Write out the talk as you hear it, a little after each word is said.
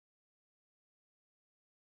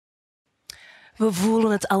We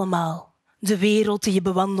voelen het allemaal. De wereld die je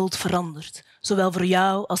bewandelt verandert, zowel voor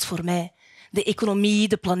jou als voor mij. De economie,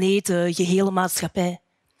 de planeet, de gehele maatschappij.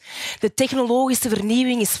 De technologische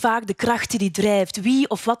vernieuwing is vaak de kracht die drijft. Wie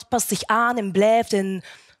of wat past zich aan en blijft en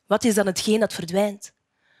wat is dan hetgeen dat verdwijnt?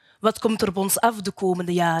 Wat komt er op ons af de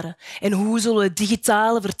komende jaren? En hoe zullen we het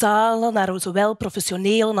digitale vertalen naar zowel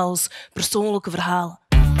professionele als persoonlijke verhalen?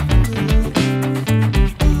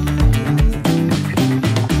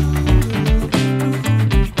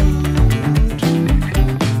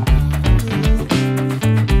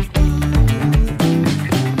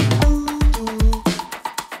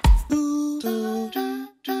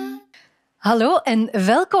 Hallo en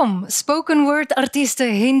welkom. Spoken word artieste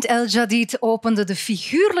Hind Eldjadid opende de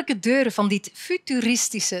figuurlijke deuren van dit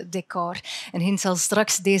futuristische decor. En Hind zal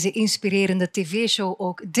straks deze inspirerende tv-show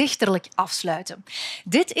ook dichterlijk afsluiten.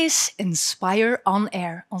 Dit is NSPIRE On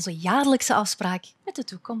Air, onze jaarlijkse afspraak met de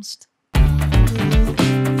toekomst.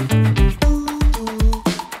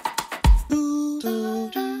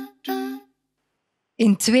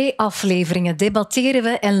 In 2 afleveringen debatteren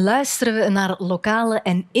we en luisteren we naar lokale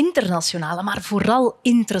en internationale, maar vooral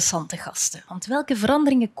interessante gasten. Want welke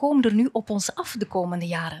veranderingen komen er nu op ons af de komende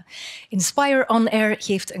jaren? NSPIRE On Air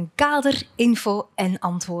geeft een kader, info en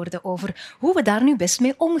antwoorden over hoe we daar nu best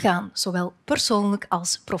mee omgaan, zowel persoonlijk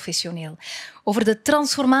als professioneel. Over de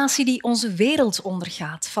transformatie die onze wereld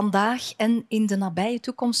ondergaat. Vandaag en in de nabije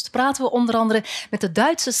toekomst praten we onder andere met de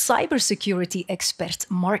Duitse cybersecurity-expert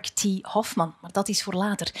Mark T. Hofmann. Maar dat is voor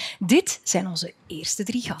later. Dit zijn onze eerste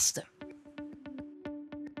 3 gasten.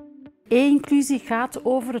 E-inclusie gaat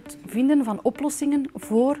over het vinden van oplossingen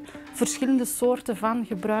voor verschillende soorten van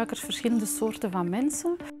gebruikers, verschillende soorten van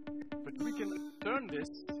mensen. But we can turn this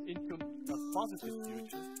into a positive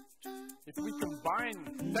future if we combine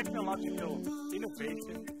technological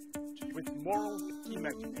innovation with moral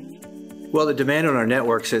imagination. Well, the demand on our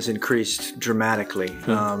networks has increased dramatically.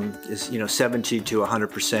 It's 70 to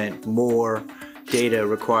 100% more data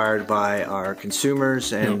required by our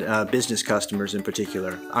consumers and business customers in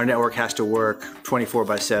particular. Our network has to work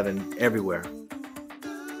 24/7 everywhere.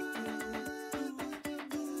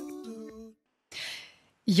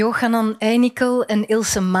 Jochanan, Eynikel en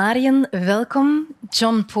Ilse Mariën, welkom.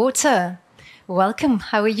 John Porter, welcome.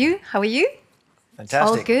 How are you?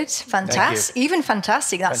 Fantastic. All good? Fantastic. Even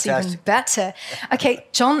fantastic. That's even better. Okay,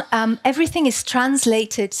 John, everything is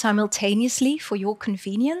translated simultaneously for your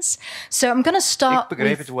convenience. So I'm going to start. Ik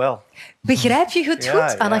begrijp het wel. Begrijp je het Ja,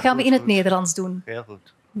 goed? ja, Dan gaan we in het goed. Nederlands doen. Heel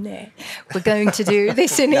goed. Nee, we're going to do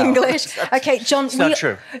this in English. Okay, John,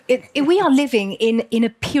 we are living in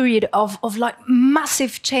a period of like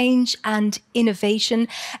massive change and innovation.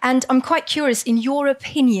 And I'm quite curious, in your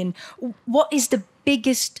opinion, what is the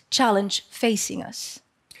biggest challenge facing us?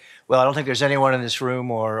 Well, I don't think there's anyone in this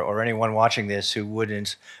room or anyone watching this who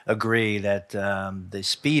wouldn't agree that the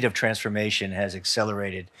speed of transformation has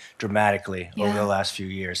accelerated dramatically over the last few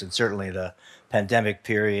years. And certainly the pandemic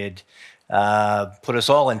period put us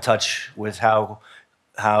all in touch with how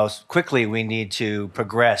quickly we need to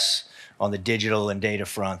progress on the digital and data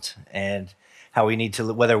front, and how we need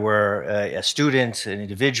to, whether we're a student, an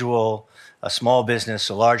individual, a small business,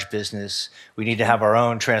 a large business, we need to have our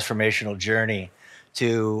own transformational journey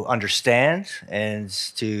to understand and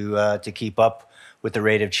to keep up with the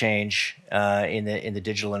rate of change in the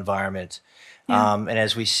digital environment. And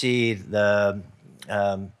as we see the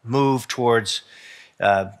move towards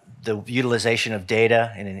the utilization of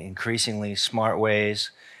data in increasingly smart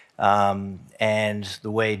ways, and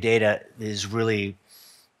the way data is really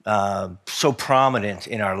so prominent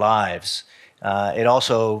in our lives, it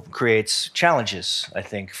also creates challenges, I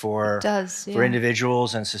think, for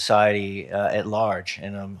individuals and society at large.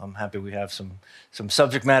 And I'm happy we have some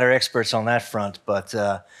subject matter experts on that front, but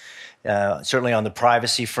certainly on the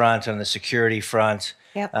privacy front and the security front,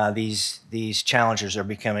 these challenges are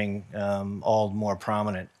becoming all more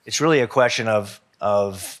prominent. It's really a question of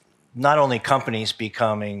not only companies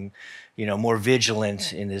becoming, more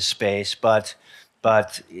vigilant in this space, but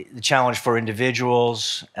the challenge for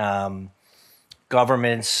individuals,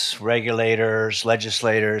 governments, regulators,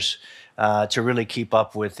 legislators, to really keep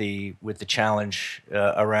up with the challenge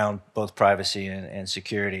around both privacy and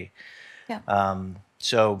security.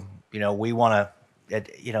 So we want to.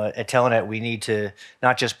 At Telenet, we need to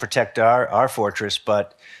not just protect our fortress,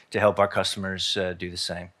 but to help our customers do the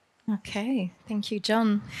same. Okay, thank you,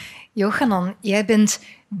 John. Jochanan, jij bent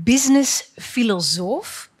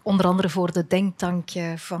businessfilosoof, onder andere voor de denktank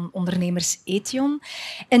van ondernemers Ethion.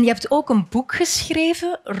 En je hebt ook een boek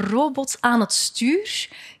geschreven, Robots aan het stuur.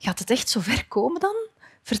 Gaat het echt zover komen dan?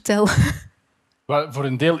 Vertel. Voor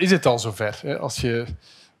een deel is het al zover. Als je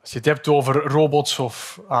Als je het hebt over robots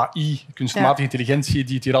of AI, kunstmatige intelligentie,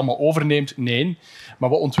 die het hier allemaal overneemt, nee. Maar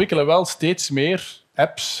we ontwikkelen wel steeds meer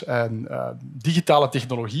apps en digitale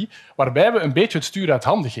technologie, waarbij we een beetje het stuur uit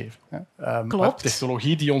handen geven. Klopt.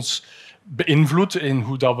 Technologie die ons beïnvloedt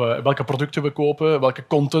in welke producten we kopen, welke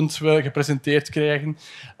content we gepresenteerd krijgen.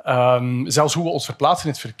 Zelfs hoe we ons verplaatsen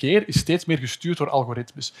in het verkeer is steeds meer gestuurd door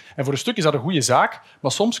algoritmes. En voor een stuk is dat een goede zaak,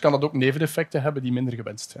 maar soms kan dat ook neveneffecten hebben die minder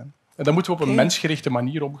gewenst zijn. En dan moeten we op een mensgerichte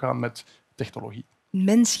manier omgaan met technologie.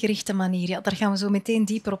 Mensgerichte manier, ja, daar gaan we zo meteen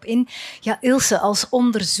dieper op in. Ja, Ilse, als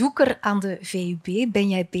onderzoeker aan de VUB ben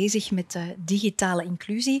jij bezig met digitale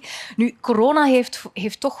inclusie. Nu, corona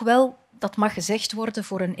heeft toch wel, dat mag gezegd worden,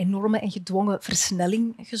 voor een enorme en gedwongen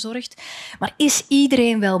versnelling gezorgd. Maar is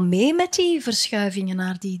iedereen wel mee met die verschuivingen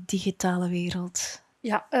naar die digitale wereld?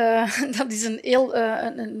 Ja, dat is een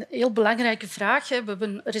heel belangrijke vraag. We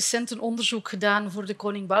hebben recent een onderzoek gedaan voor de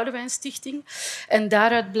Koning Boudewijn Stichting. En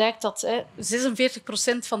daaruit blijkt dat 46%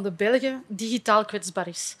 van de Belgen digitaal kwetsbaar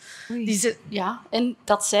is. En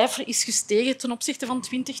dat cijfer is gestegen ten opzichte van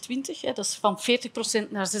 2020. Dat is van 40%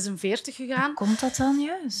 naar 46% gegaan. Hoe komt dat dan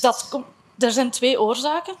juist? Er zijn 2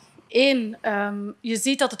 oorzaken. 1, je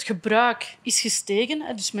ziet dat het gebruik is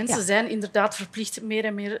gestegen. Dus mensen zijn inderdaad verplicht meer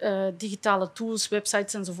en meer digitale tools,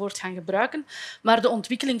 websites enzovoort gaan gebruiken. Maar de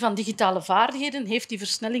ontwikkeling van digitale vaardigheden heeft die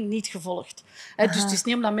versnelling niet gevolgd. Dus het is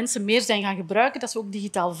niet omdat mensen meer zijn gaan gebruiken dat ze ook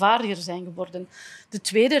digitaal vaardiger zijn geworden. De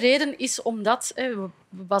tweede reden is omdat, we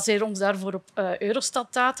baseren ons daarvoor op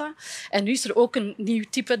Eurostat-data. En nu is er ook een nieuw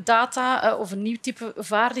type data of een nieuw type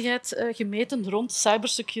vaardigheid gemeten rond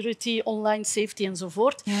cybersecurity, online safety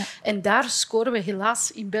enzovoort. Ja. En daar scoren we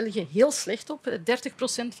helaas in België heel slecht op. 30%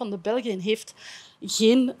 van de Belgen heeft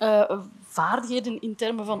geen vaardigheden in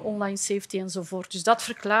termen van online safety enzovoort. Dus dat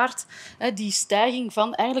verklaart die stijging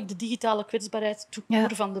van eigenlijk de digitale kwetsbaarheid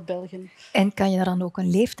van de Belgen. En kan je daar dan ook een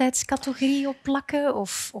leeftijdscategorie op plakken?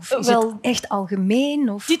 Of is het echt algemeen?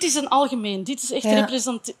 Of? Dit is een algemeen. Dit is echt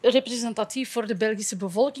representatief voor de Belgische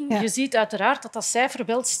bevolking. Ja. Je ziet uiteraard dat cijfer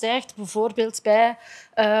wel stijgt, bijvoorbeeld bij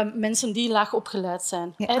mensen die laag opgeleid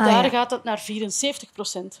zijn. Daar gaat het naar 74%.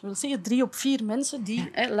 Dat wil zeggen, 3 op 4 mensen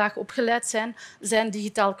die laag opgeleid zijn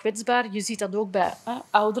digitaal kwetsbaar. Je ziet dat ook bij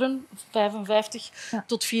ouderen, 55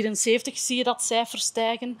 tot 74, zie je dat cijfer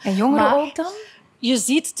stijgen. En jongeren ook dan? Je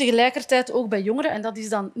ziet tegelijkertijd ook bij jongeren, en dat is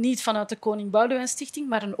dan niet vanuit de Koning Boudewijn Stichting,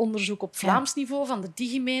 maar een onderzoek op Vlaams niveau van de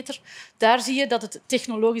Digimeter, daar zie je dat het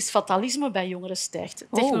technologisch fatalisme bij jongeren stijgt.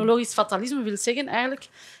 Technologisch fatalisme wil zeggen eigenlijk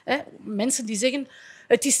mensen die zeggen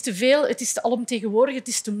het is te veel, het is te alomtegenwoordig, het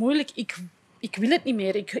is te moeilijk, ik wil het niet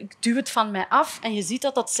meer, ik duw het van mij af. En je ziet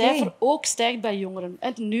dat cijfer ook stijgt bij jongeren.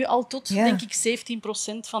 En nu al tot, denk ik,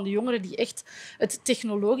 17% van de jongeren die echt het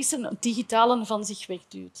technologische, het digitale van zich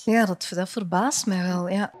wegduwt. Ja, dat verbaast mij wel.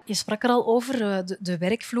 Ja. Je sprak er al over, de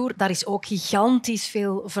werkvloer. Daar is ook gigantisch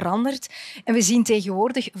veel veranderd. En we zien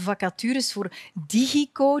tegenwoordig vacatures voor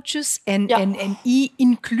digicoaches en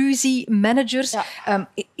e-inclusiemanagers. Ja.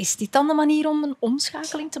 Is dit dan de manier om een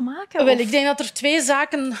omschakeling te maken? Wel, ik denk dat er 2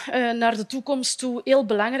 zaken naar de toekomst toe heel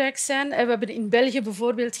belangrijk zijn. We hebben in België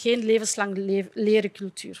bijvoorbeeld geen levenslang leren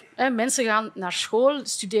cultuur. Mensen gaan naar school,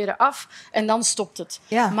 studeren af en dan stopt het.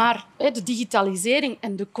 Ja. Maar de digitalisering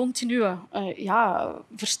en de continue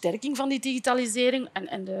versterking van die digitalisering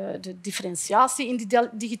en de differentiatie in die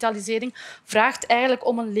digitalisering vraagt eigenlijk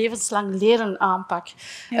om een levenslang leren aanpak.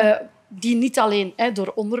 Ja. Die niet alleen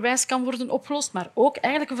door onderwijs kan worden opgelost, maar ook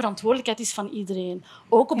eigenlijk een verantwoordelijkheid is van iedereen.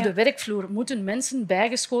 Ook op de werkvloer moeten mensen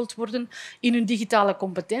bijgeschoold worden in hun digitale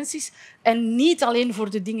competenties. En niet alleen voor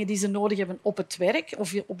de dingen die ze nodig hebben op het werk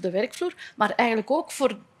of op de werkvloer, maar eigenlijk ook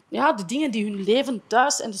voor de dingen die hun leven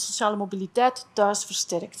thuis en de sociale mobiliteit thuis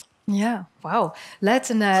versterkt. Ja, wauw.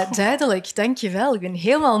 Lijkt duidelijk. Dank je wel. Ik ben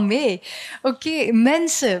helemaal mee. Oké,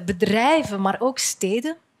 mensen, bedrijven, maar ook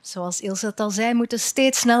steden, zoals Ilse het al zei, moeten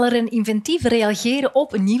steeds sneller en inventiever reageren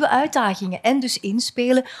op nieuwe uitdagingen en dus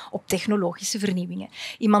inspelen op technologische vernieuwingen.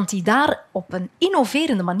 Iemand die daar op een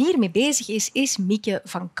innoverende manier mee bezig is Mieke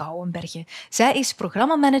van Kouwenbergen. Zij is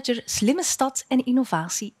programmamanager Slimme Stad en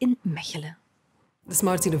Innovatie in Mechelen. De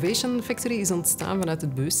Smart Innovation Factory is ontstaan vanuit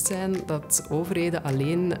het bewustzijn dat overheden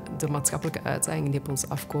alleen de maatschappelijke uitdagingen die op ons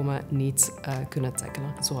afkomen niet kunnen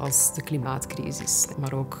tackelen. Zoals de klimaatcrisis,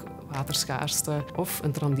 maar ook waterschaarste of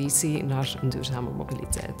een transitie naar een duurzame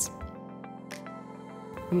mobiliteit.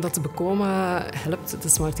 Om dat te bekomen helpt de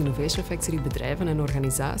Smart Innovation Factory bedrijven en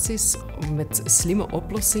organisaties om met slimme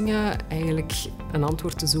oplossingen eigenlijk een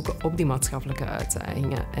antwoord te zoeken op die maatschappelijke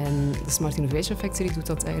uitdagingen. En de Smart Innovation Factory doet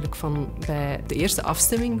dat eigenlijk van bij de eerste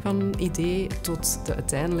afstemming van een idee tot de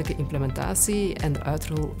uiteindelijke implementatie en de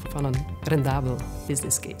uitrol van een rendabel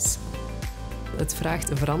business case. Het vraagt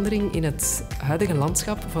een verandering in het huidige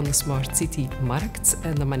landschap van de smart city-markt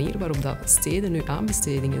en de manier waarop dat steden nu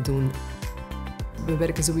aanbestedingen doen. We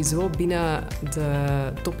werken sowieso binnen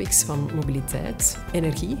de topics van mobiliteit.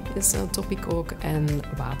 Energie is een topic ook en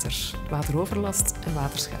water. Wateroverlast en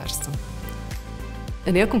waterschaarste.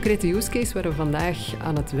 Een heel concrete use case waar we vandaag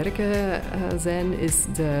aan het werken zijn, is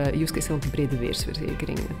de use case van de brede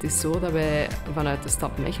weersverzekering. Het is zo dat wij vanuit de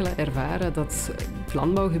stad Mechelen ervaren dat het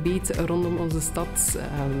landbouwgebied rondom onze stad,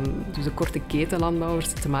 dus de korte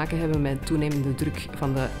ketenlandbouwers, te maken hebben met toenemende druk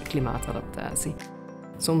van de klimaatadaptatie.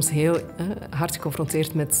 Soms heel hard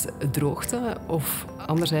geconfronteerd met droogte of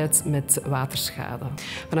anderzijds met waterschade.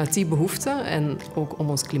 Vanuit die behoefte en ook om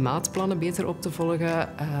ons klimaatplannen beter op te volgen,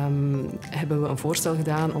 hebben we een voorstel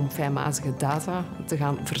gedaan om fijnmazige data te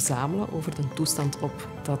gaan verzamelen over de toestand op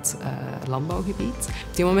dat landbouwgebied.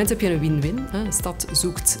 Op dit moment heb je een win-win. De stad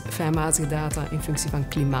zoekt fijnmazige data in functie van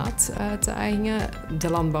klimaatuitdagingen. De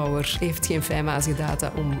landbouwer heeft geen fijnmazige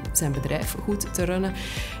data om zijn bedrijf goed te runnen.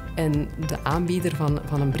 En de aanbieder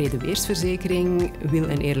van een brede weersverzekering wil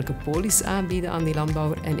een eerlijke polis aanbieden aan die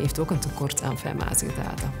landbouwer en heeft ook een tekort aan fijnmazige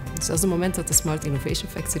data. Dus dat is het moment dat de Smart Innovation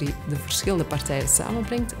Factory de verschillende partijen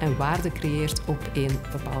samenbrengt en waarde creëert op één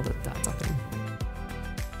bepaalde databron.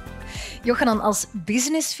 Jochanan, als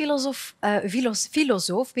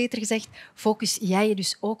businessfilosoof, beter gezegd, focus jij je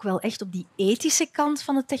dus ook wel echt op die ethische kant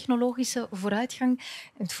van de technologische vooruitgang.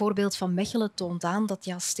 Het voorbeeld van Mechelen toont aan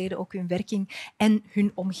dat steden ook hun werking en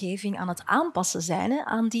hun omgeving aan het aanpassen zijn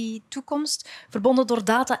aan die toekomst. Verbonden door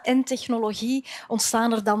data en technologie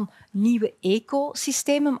ontstaan er dan nieuwe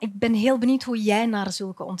ecosystemen. Ik ben heel benieuwd hoe jij naar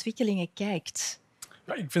zulke ontwikkelingen kijkt.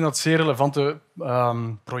 Ja, ik vind dat zeer relevante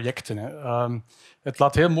projecten. Hè. Het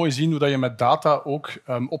laat heel mooi zien hoe je met data ook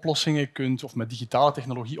oplossingen kunt, of met digitale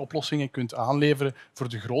technologie oplossingen kunt aanleveren voor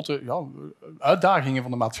de grote uitdagingen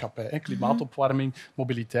van de maatschappij. Hè. Klimaatopwarming,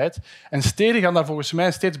 mobiliteit. En steden gaan daar volgens mij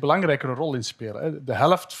een steeds belangrijkere rol in spelen. Hè. De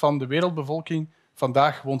helft van de wereldbevolking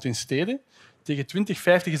vandaag woont in steden. Tegen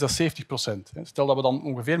 2050 is dat 70%. Stel dat we dan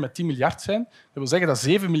ongeveer met 10 miljard zijn, dat wil zeggen dat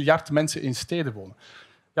 7 miljard mensen in steden wonen.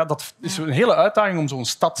 Ja, dat is een hele uitdaging om zo'n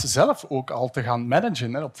stad zelf ook al te gaan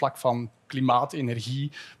managen, op vlak van klimaat,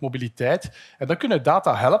 energie, mobiliteit. En dan kunnen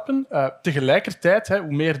data helpen. Tegelijkertijd,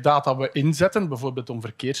 hoe meer data we inzetten, bijvoorbeeld om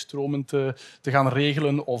verkeersstromen te gaan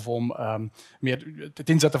regelen of om het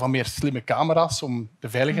inzetten van meer slimme camera's om de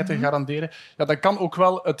veiligheid te garanderen, dan kan ook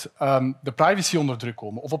wel de privacy onder druk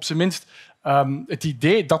komen. Of op zijn minst het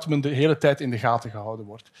idee dat men de hele tijd in de gaten gehouden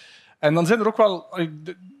wordt. En dan zijn er ook wel...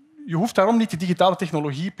 Je hoeft daarom niet de digitale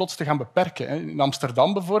technologie plots te gaan beperken. In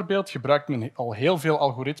Amsterdam bijvoorbeeld gebruikt men al heel veel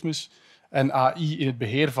algoritmes en AI in het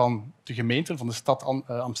beheer van de gemeente, van de stad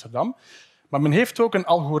Amsterdam. Maar men heeft ook een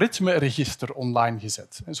algoritmeregister online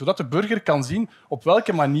gezet, zodat de burger kan zien op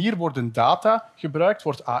welke manier worden data gebruikt,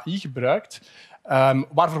 wordt AI gebruikt,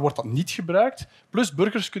 waarvoor wordt dat niet gebruikt. Plus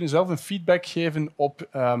burgers kunnen zelf een feedback geven op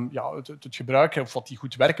het gebruik, of wat die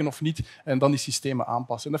goed werken of niet, en dan die systemen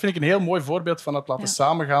aanpassen. En dat vind ik een heel mooi voorbeeld van het laten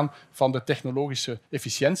samengaan van de technologische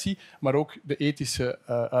efficiëntie, maar ook de ethische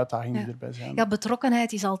uitdagingen die erbij zijn. Ja,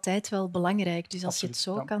 betrokkenheid is altijd wel belangrijk. Dus als je het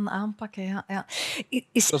zo kan aanpakken... Dat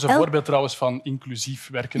is een voorbeeld trouwens van inclusief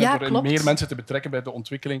werken, door meer mensen te betrekken bij de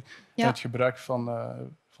ontwikkeling en het gebruik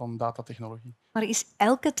van datatechnologie. Maar is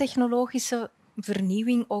elke technologische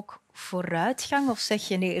vernieuwing ook vooruitgang? Of zeg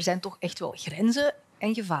je nee, er zijn toch echt wel grenzen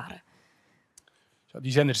en gevaren? Ja,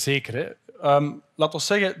 die zijn er zeker. Hè. Laten we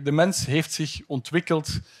zeggen, de mens heeft zich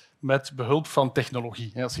ontwikkeld met behulp van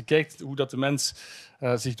technologie. Als je kijkt hoe dat de mens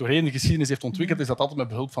zich doorheen de geschiedenis heeft ontwikkeld, is dat altijd met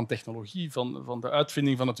behulp van technologie, van de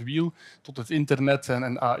uitvinding van het wiel tot het internet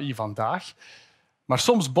en AI vandaag. Maar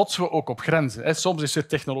soms botsen we ook op grenzen. Soms is er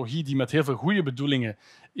technologie die met heel veel goede bedoelingen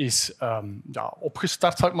is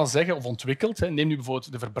opgestart, zou ik maar zeggen, of ontwikkeld. Neem nu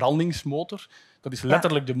bijvoorbeeld de verbrandingsmotor. Dat is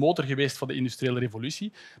letterlijk de motor geweest van de industriële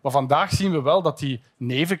revolutie. Maar vandaag zien we wel dat die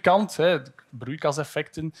nevenkant, de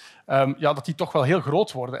broeikaseffecten, dat die toch wel heel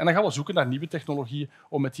groot worden. En dan gaan we zoeken naar nieuwe technologieën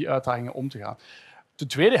om met die uitdagingen om te gaan. Ten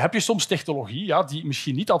tweede heb je soms technologie die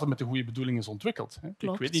misschien niet altijd met de goede bedoelingen is ontwikkeld.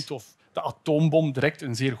 Ik weet niet of de atoombom direct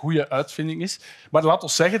een zeer goede uitvinding is. Maar laat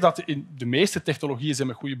ons zeggen dat de meeste technologieën zijn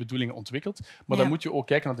met goede bedoelingen ontwikkeld. Maar dan moet je ook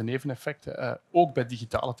kijken naar de neveneffecten, ook bij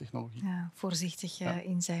digitale technologie. Ja, voorzichtig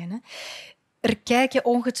in zijn. Hè. Er kijken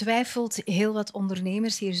ongetwijfeld heel wat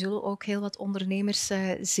ondernemers. Hier zullen ook heel wat ondernemers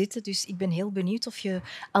zitten. Dus ik ben heel benieuwd of je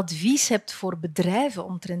advies hebt voor bedrijven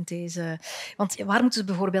omtrent deze... Want waar moeten ze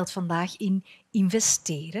bijvoorbeeld vandaag in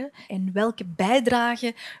investeren? En welke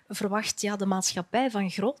bijdrage verwacht de maatschappij van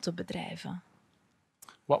grote bedrijven?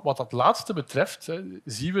 Wat dat laatste betreft,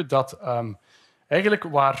 zien we dat eigenlijk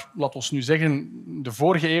waar, laten we nu zeggen, de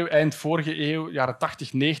vorige eeuw, eind vorige eeuw, jaren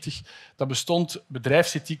 80, 90, dat bestond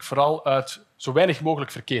bedrijfsethiek vooral uit zo weinig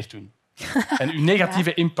mogelijk verkeerd doen. En uw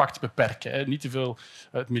negatieve impact beperken. Hè. Niet te veel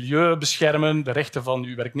het milieu beschermen, de rechten van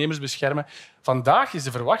uw werknemers beschermen. Vandaag is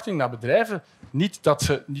de verwachting naar bedrijven niet dat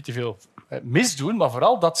ze niet te veel misdoen, maar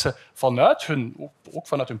vooral dat ze ook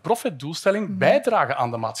vanuit hun profitdoelstelling bijdragen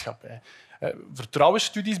aan de maatschappij.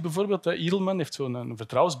 Vertrouwensstudies bijvoorbeeld, Edelman heeft zo'n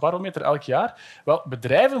vertrouwensbarometer elk jaar. Wel,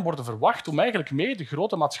 bedrijven worden verwacht om eigenlijk mee de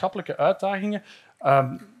grote maatschappelijke uitdagingen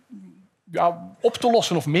op te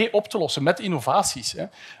lossen of mee op te lossen met innovaties. Hè.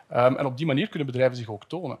 En op die manier kunnen bedrijven zich ook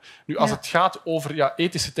tonen. Nu, als het gaat over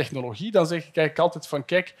ethische technologie, dan zeg ik altijd van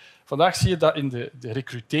kijk, vandaag zie je dat in de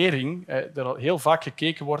recrutering er al heel vaak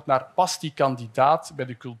gekeken wordt naar past die kandidaat bij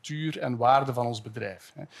de cultuur en waarden van ons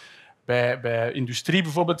bedrijf. Hè. Bij industrie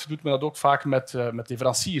bijvoorbeeld doet men dat ook vaak met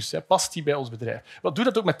leveranciers. Hè. Past die bij ons bedrijf? Wat doet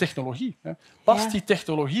dat ook met technologie? Hè. Past die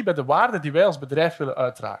technologie bij de waarden die wij als bedrijf willen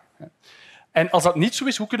uitdragen? Hè. En als dat niet zo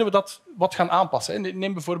is, hoe kunnen we dat wat gaan aanpassen?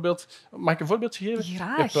 Neem bijvoorbeeld, mag ik een voorbeeld geven?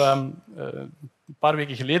 Graag. Een paar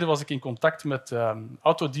weken geleden was ik in contact met een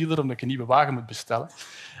autodealer omdat ik een nieuwe wagen moet bestellen.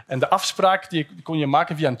 En de afspraak die kon je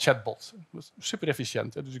maken via een chatbot. Dat is super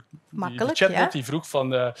efficiënt. Hè? Dus die chatbot die vroeg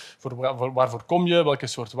van waarvoor kom je, welke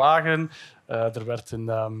soort wagen. Er werd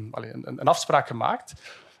een afspraak gemaakt.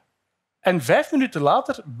 En 5 minuten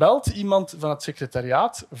later belt iemand van het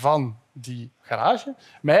secretariaat van die garage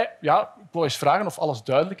mij. Ja, ik wil eens vragen of alles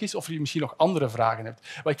duidelijk is, of je misschien nog andere vragen hebt.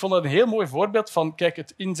 Maar ik vond dat een heel mooi voorbeeld van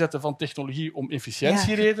het inzetten van technologie om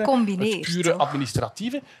efficiëntieredenen, het pure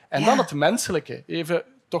administratieve, en dan het menselijke. Even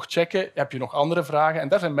toch checken, heb je nog andere vragen? En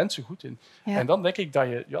daar zijn mensen goed in. Ja. En dan denk ik dat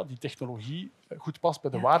je die technologie goed past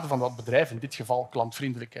bij de waarde van dat bedrijf, in dit geval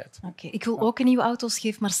klantvriendelijkheid. Oké, ik wil ook een nieuwe auto,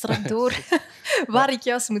 geef maar straks door waar ik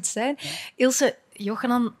juist moet zijn. Ilse,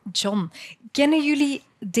 Jochanan, John, kennen jullie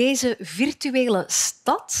deze virtuele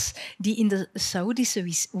stad die in de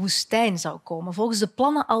Saoedische woestijn zou komen? Volgens de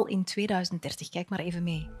plannen al in 2030. Kijk maar even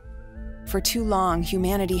mee. For too long,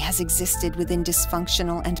 humanity has existed within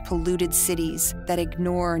dysfunctional and polluted cities that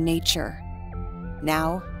ignore nature.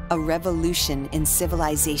 Now, a revolution in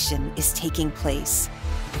civilization is taking place.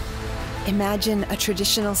 Imagine a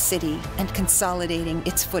traditional city and consolidating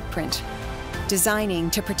its footprint,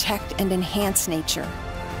 designing to protect and enhance nature.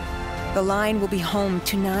 The line will be home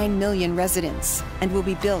to 9 million residents and will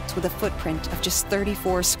be built with a footprint of just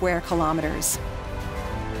 34 square kilometers.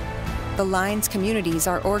 The line's communities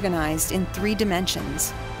are organized in 3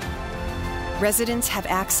 dimensions. Residents have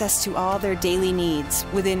access to all their daily needs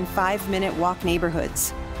within 5-minute walk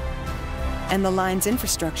neighborhoods. And the line's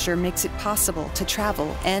infrastructure makes it possible to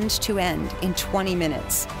travel end to end in 20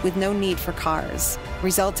 minutes with no need for cars,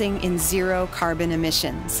 resulting in 0 carbon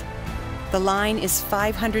emissions. The line is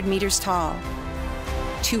 500 meters tall,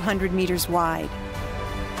 200 meters wide,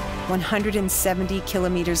 170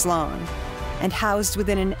 kilometers long, and housed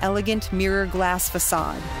within an elegant mirror glass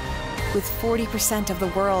facade, with 40% of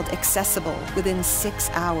the world accessible within 6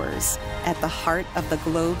 hours, at the heart of the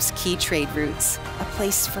globe's key trade routes, a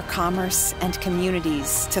place for commerce and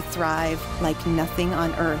communities to thrive like nothing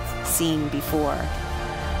on Earth seen before.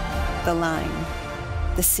 The Line,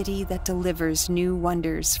 the city that delivers new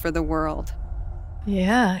wonders for the world.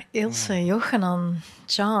 Ja, Ilse, Jochanan,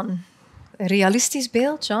 John. Een realistisch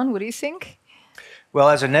beeld, John, what do you think? Well,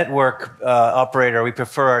 as a network operator, we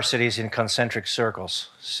prefer our cities in concentric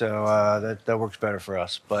circles, so that works better for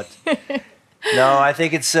us. But no, I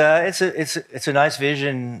think it's a nice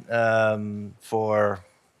vision for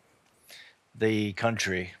the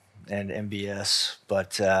country and MBS.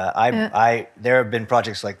 But there have been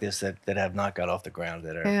projects like this that have not got off the ground.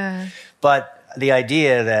 But the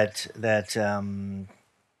idea that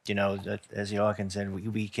as Joachim said,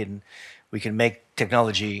 we can make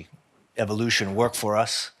technology evolution work for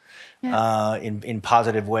us in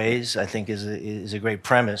positive ways, I think is a great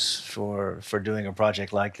premise for doing a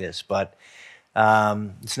project like this. But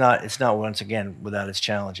it's not once again without its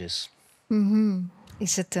challenges. Mm-hmm.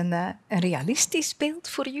 Is het een realistisch beeld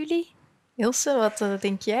voor jullie? Ilse, wat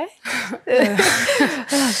denk jij?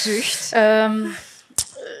 Zucht.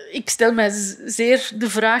 Ik stel mij zeer de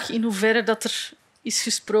vraag in hoeverre dat er is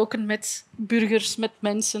gesproken met burgers, met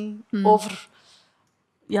mensen over...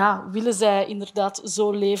 Ja, willen zij inderdaad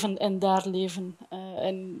zo leven en daar leven?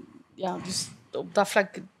 Dus op dat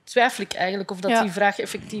vlak twijfel ik eigenlijk of dat die vraag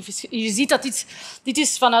effectief is. Je ziet dat dit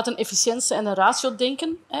is vanuit een efficiëntie en een ratio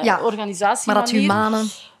denken, organisatie. Maar dat humane...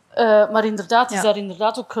 Maar inderdaad, is daar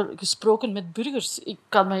inderdaad ook gesproken met burgers. Ik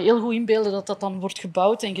kan me heel goed inbeelden dat dat dan wordt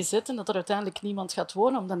gebouwd en gezet en dat er uiteindelijk niemand gaat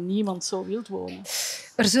wonen, omdat niemand zo wil wonen.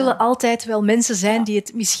 Er zullen altijd wel mensen zijn die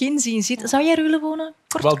het misschien zien zitten. Zou jij er willen wonen?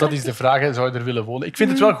 Wel, dat is de vraag. Zou je er willen wonen? Ik vind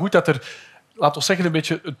het wel goed dat er, laten we zeggen, een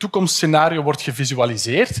beetje een toekomstscenario wordt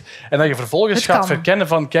gevisualiseerd en dat je vervolgens gaat verkennen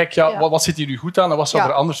van, kijk, wat zit hier nu goed aan en wat zou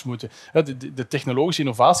er anders moeten. De technologische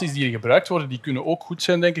innovaties die hier gebruikt worden, die kunnen ook goed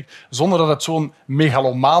zijn, denk ik, zonder dat het zo'n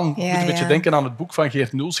megalomaan moet een beetje denken aan het boek van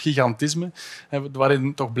Geert Noels, Gigantisme,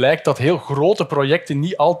 waarin toch blijkt dat heel grote projecten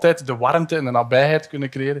niet altijd de warmte en de nabijheid kunnen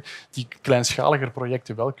creëren die kleinschaliger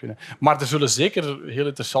projecten wel kunnen. Maar er zullen zeker heel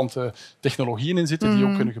interessante technologieën in zitten die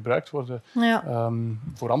ook kunnen gebruikt worden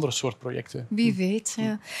voor andere soort projecten. Wie weet,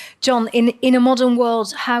 ja. John, in a modern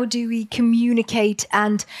world, how do we communicate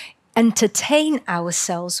and entertain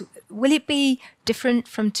ourselves? Will it be different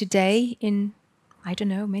from today in, I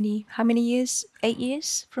don't know, how many years? 8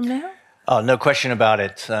 years from now? Oh, no question about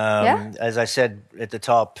it. As I said at the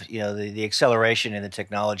top, the acceleration in the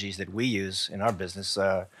technologies that we use in our business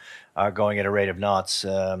are going at a rate of knots.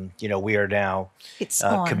 We are now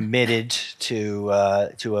committed to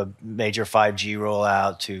a major 5G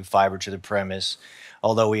rollout, to fiber to the premise.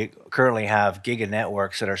 Although we currently have giga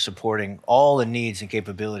networks that are supporting all the needs and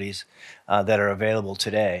capabilities that are available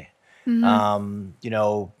today.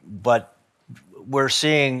 But we're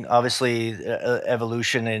seeing obviously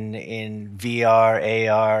evolution in VR,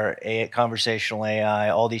 AR, conversational AI,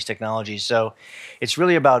 all these technologies. So it's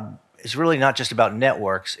really not just about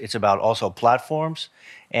networks, it's about also platforms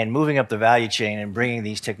and moving up the value chain and bringing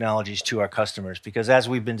these technologies to our customers. Because as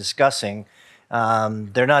we've been discussing,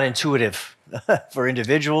 they're not intuitive for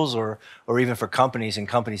individuals or even for companies and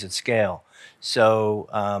companies at scale. So,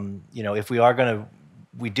 if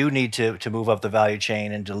we do need to move up the value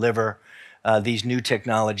chain and deliver these new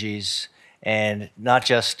technologies and not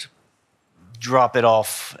just drop it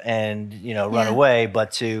off and run away,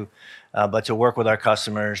 but to work with our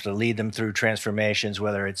customers, to lead them through transformations,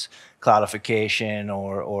 whether it's cloudification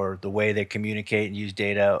or the way they communicate and use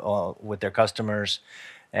data with their customers.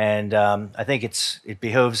 And I think it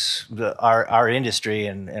behoves our industry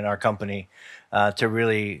and our company to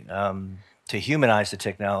really to humanize the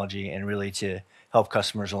technology and really to help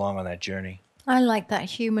customers along on that journey. I like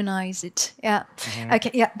that, humanize it. Yeah.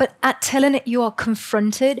 Okay, yeah. But at Telenet, you are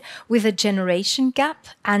confronted with a generation gap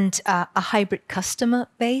and a hybrid customer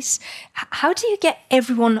base. How do you get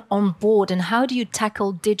everyone on board and how do you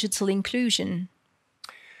tackle digital inclusion?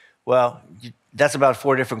 Well, that's about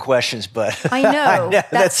 4 different questions, but I know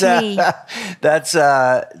that's me.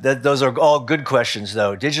 Those are all good questions,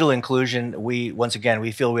 though. Digital inclusion, we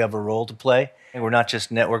feel we have a role to play. And we're not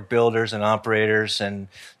just network builders and operators, and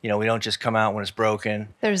we don't just come out when it's broken.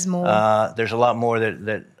 There's more. There's a lot more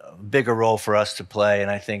that bigger role for us to play, and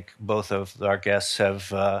I think both of our guests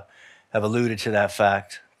have alluded to that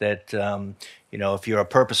fact. That if you're a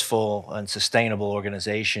purposeful and sustainable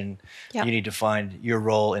organization, you need to find your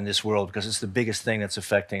role in this world because it's the biggest thing that's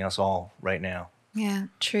affecting us all right now. Yeah,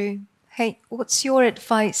 true. Hey, what's your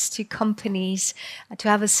advice to companies to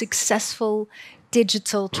have a successful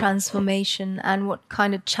digital transformation, and what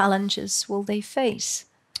kind of challenges will they face?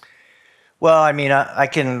 Well, I mean, I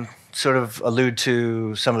can sort of allude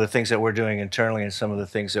to some of the things that we're doing internally and some of the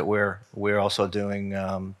things that we're also doing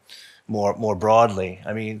more broadly.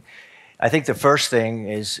 I mean, I think the first thing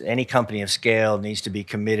is any company of scale needs to be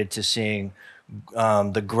committed to seeing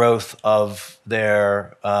the growth of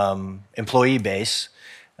their employee base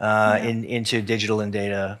into digital and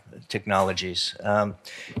data technologies.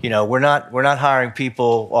 We're not hiring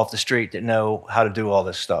people off the street that know how to do all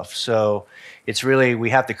this stuff. So it's really, we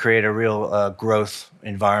have to create a real growth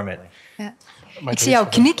environment. Ja. Ik zie jou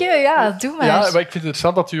knikken, ja, doe maar. Ja, maar ik vind het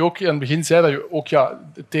interessant dat u ook aan het begin zei dat je ook,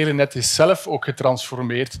 het telenet is zelf ook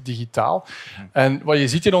getransformeerd digitaal. En wat je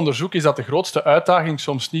ziet in onderzoek is dat de grootste uitdaging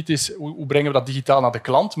soms niet is hoe brengen we dat digitaal naar de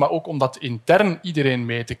klant, maar ook om dat intern iedereen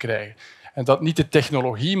mee te krijgen. En dat niet de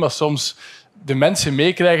technologie, maar soms de mensen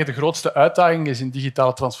meekrijgen. De grootste uitdaging is in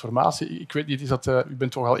digitale transformatie. Ik weet niet, u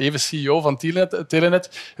bent toch al even CEO van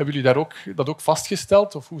Telenet. Hebben jullie dat ook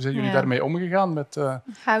vastgesteld? Of hoe zijn jullie daarmee omgegaan?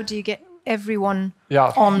 How do you get everyone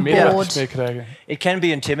on board? Meekrijgen? It can be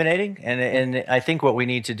intimidating. And I think what we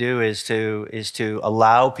need to do is to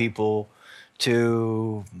allow people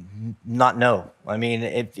to not know. I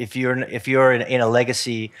mean, if you're in a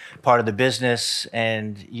legacy part of the business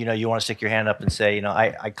and you want to stick your hand up and say,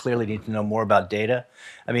 I clearly need to know more about data.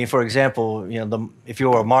 I mean, for example, if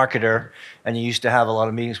you're a marketer and you used to have a lot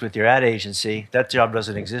of meetings with your ad agency, that job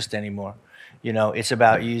doesn't exist anymore. it's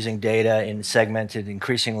about using data in segmented,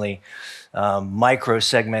 increasingly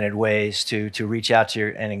micro-segmented ways to reach out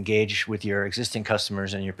to and engage with your existing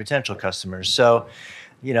customers and your potential customers. So,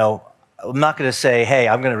 I'm not going to say, hey,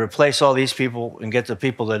 I'm going to replace all these people and get the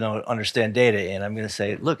people that don't understand data in. I'm going to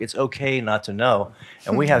say, look, it's okay not to know.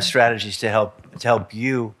 And we have strategies to help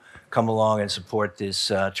you come along and support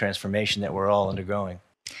this transformation that we're all undergoing.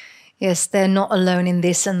 Yes, they're not alone in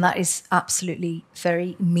this, and that is absolutely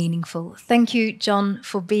very meaningful. Thank you, John,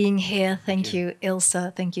 for being here. Thank you,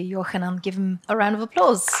 Ilse. Thank you, Jochanan. Give him a round of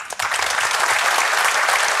applause.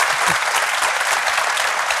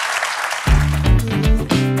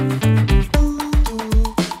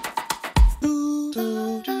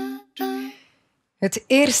 Het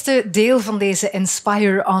eerste deel van deze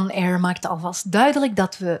NSPIRE On Air maakt alvast duidelijk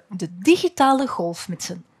dat we de digitale golf met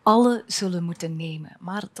z'n allen zullen moeten nemen.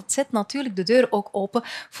 Maar dat zet natuurlijk de deur ook open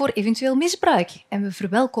voor eventueel misbruik. En we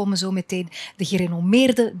verwelkomen zo meteen de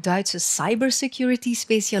gerenommeerde Duitse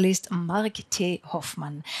cybersecurity-specialist Mark T.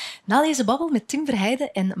 Hofmann. Na deze babbel met Tim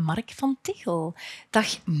Verheyden en Mark van Tiggel. Dag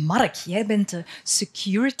Mark, jij bent de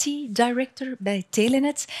Security Director bij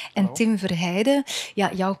Telenet. En Tim Verheyden,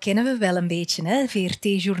 ja, jou kennen we wel een beetje, hè?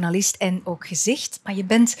 VRT-journalist en ook gezicht. Maar je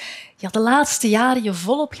bent de laatste jaren je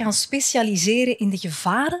volop gaan specialiseren in de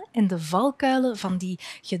gevaren en de valkuilen van die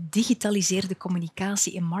gedigitaliseerde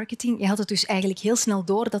communicatie en marketing. Je had het dus eigenlijk heel snel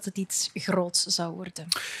door dat het iets groots zou worden.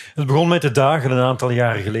 Het begon met de dagen een aantal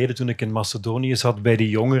jaren geleden toen ik in Macedonië zat bij de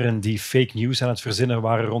jongeren die fake news aan het verzinnen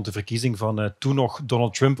waren rond de verkiezing van toen nog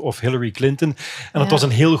Donald Trump of Hillary Clinton. En dat was een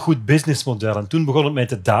heel goed businessmodel. En toen begon het met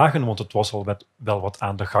de dagen, want het was al wel wat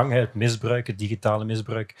aan de gang, het misbruik, het digitale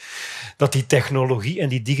misbruik, dat die technologie en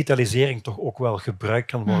die digitalisering toch ook wel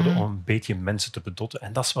gebruikt kan worden om een beetje mensen te bedotten.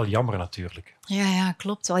 En dat is wel jammer natuurlijk. Ja,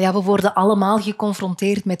 klopt wel. Ja, we worden allemaal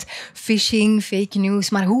geconfronteerd met phishing, fake news.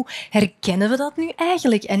 Maar hoe herkennen we dat nu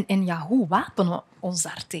eigenlijk? En hoe wapenen we ons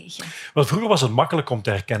daartegen? Wel, vroeger was het makkelijk om te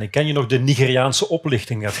herkennen. Ken je nog de Nigeriaanse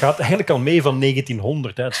oplichting? Dat gaat eigenlijk al mee van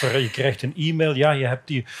 1900. Hè. Je krijgt een e-mail, er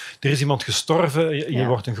is iemand gestorven, je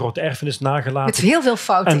wordt een grote erfenis nagelaten. Met heel veel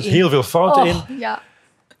fouten in. Heel veel fouten in. Ja.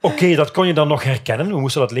 Oké, dat kon je dan nog herkennen. We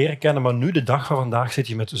moesten dat leren kennen. Maar nu, de dag van vandaag, zit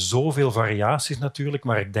je met zoveel variaties natuurlijk.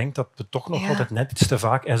 Maar ik denk dat we toch nog altijd net iets te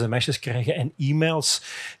vaak sms'jes krijgen en e-mails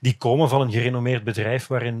die komen van een gerenommeerd bedrijf,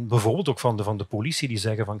 waarin bijvoorbeeld ook van de politie die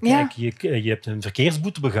zeggen van kijk, je hebt een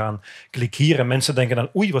verkeersboete begaan. Klik hier. En mensen denken dan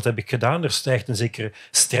oei, wat heb ik gedaan? Er stijgt een zekere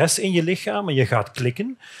stress in je lichaam en je gaat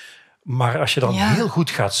klikken. Maar als je dan heel goed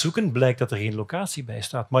gaat zoeken, blijkt dat er geen locatie bij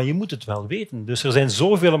staat. Maar je moet het wel weten. Dus er zijn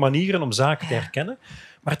zoveel manieren om zaken te herkennen.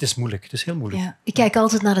 Maar het is moeilijk. Het is heel moeilijk. Ja. Ik kijk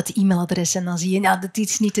altijd naar het e-mailadres en dan zie je, dat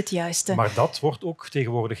is niet het juiste. Maar dat wordt ook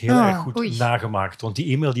tegenwoordig heel erg goed nagemaakt. Want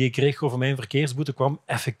die e-mail die ik kreeg over mijn verkeersboete kwam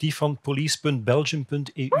effectief van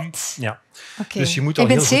police.belgium.eu. Ja. Okay. Dus je moet al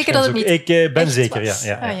heel goed zeker dat het niet Ik ben zeker,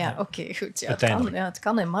 ja. Oké, goed. Ja, het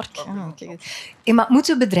kan, hè, Mark. Maar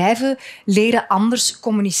moeten bedrijven leren anders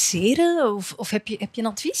communiceren? Of heb je een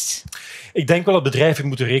advies? Ik denk wel dat bedrijven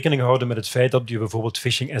moeten rekening houden met het feit dat je bijvoorbeeld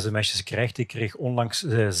phishing-sms'jes krijgt. Ik kreeg onlangs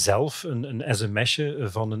zelf een sms'je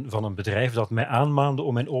van een bedrijf dat mij aanmaande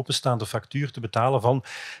om mijn openstaande factuur te betalen van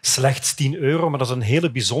slechts €10. Maar dat is een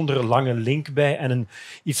hele bijzondere lange link bij en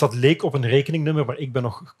iets dat leek op een rekeningnummer. Maar ik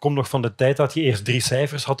kom nog van de tijd dat je eerst 3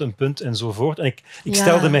 cijfers had, een punt enzovoort. En ik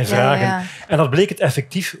stelde mij vragen. Ja. En dat bleek het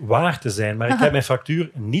effectief waar te zijn. Maar ik heb mijn factuur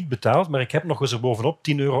niet betaald, maar ik heb nog eens erbovenop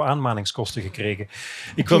 €10 aanmaningskosten gekregen.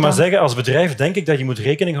 Ik wil maar zeggen, als bedrijf denk ik dat je moet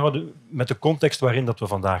rekening houden met de context waarin dat we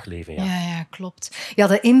vandaag leven. Ja, klopt. Ja,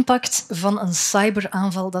 de impact van een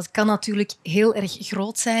cyberaanval, dat kan natuurlijk heel erg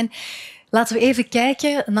groot zijn. Laten we even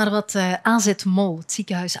kijken naar wat AZ Mol, het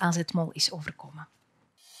ziekenhuis AZ Mol, is overkomen.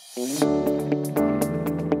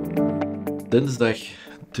 Dinsdag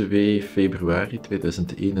 2 februari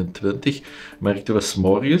 2021 merkten we 's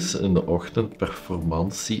morgens in de ochtend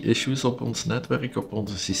performantie-issues op ons netwerk, op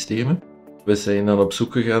onze systemen. We zijn dan op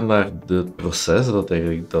zoek gegaan naar het proces dat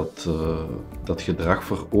eigenlijk dat gedrag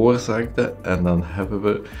veroorzaakte. En dan hebben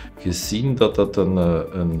we gezien dat dat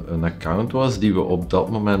een account was die we op dat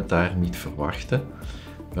moment daar niet verwachten.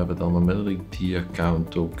 We hebben dan onmiddellijk die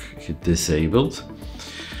account ook gedisabled.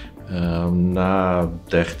 Na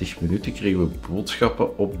 30 minuten kregen we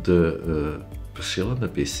boodschappen op de verschillende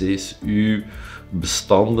pc's. Uw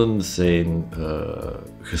bestanden zijn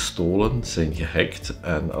gestolen, zijn gehackt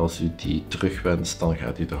en als u die terugwenst, dan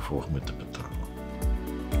gaat u daarvoor moeten betalen.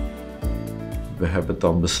 We hebben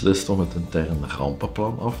dan beslist om het interne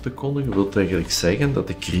rampenplan af te kondigen. Dat wil eigenlijk zeggen dat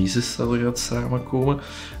de crisiscel gaat samenkomen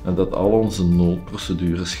en dat al onze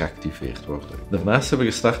noodprocedures geactiveerd worden. Daarnaast hebben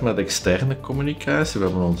we gestart met externe communicatie. We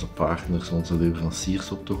hebben onze partners, onze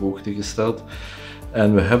leveranciers op de hoogte gesteld.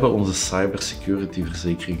 En we hebben onze cybersecurity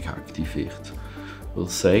verzekering geactiveerd. Dat wil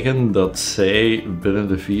zeggen dat zij binnen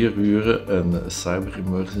de 4 uur een Cyber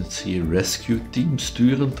Emergency Rescue Team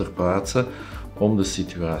sturen ter plaatse om de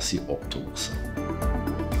situatie op te lossen.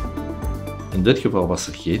 In dit geval was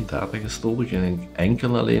er geen data gestolen, ging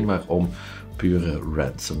enkel alleen maar om pure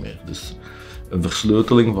ransomware. Dus een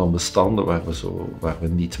versleuteling van bestanden waar we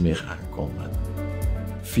niet meer aan konden.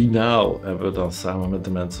 Finaal hebben we dan samen met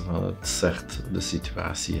de mensen van het CERT de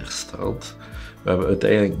situatie hersteld. We hebben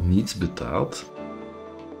uiteindelijk niets betaald.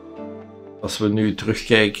 Als we nu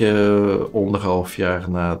terugkijken 1,5 jaar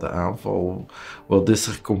na de aanval, wat is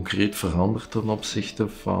er concreet veranderd ten opzichte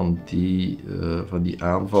van die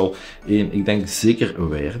aanval? Eén, ik denk zeker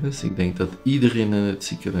awareness. Ik denk dat iedereen in het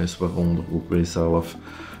ziekenhuis, waaronder ook wij zelf,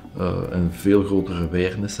 een veel grotere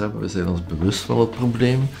awareness hebben. We zijn ons bewust van het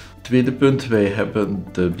probleem. Tweede punt, wij hebben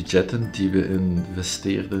de budgetten die we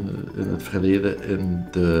investeerden in het verleden in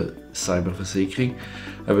de cyberverzekering,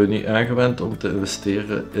 hebben we nu aangewend om te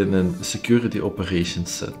investeren in een Security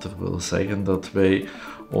Operations Center. Dat wil zeggen dat wij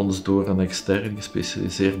ons door een extern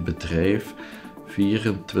gespecialiseerd bedrijf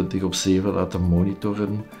 24/7 laten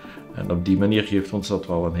monitoren. En op die manier geeft ons dat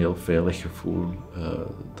wel een heel veilig gevoel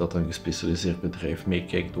dat een gespecialiseerd bedrijf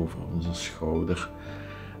meekijkt over onze schouder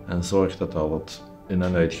en zorgt dat al het in-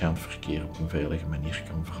 en uitgaand verkeer op een veilige manier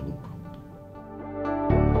kan verlopen.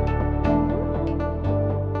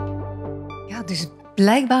 Ja, dus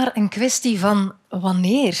blijkbaar een kwestie van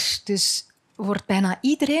wanneer. Dus wordt bijna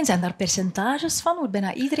iedereen, zijn daar percentages van, wordt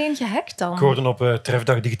bijna iedereen gehackt dan? Ik hoorde op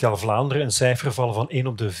Trefdag Digitale Vlaanderen een cijferval van 1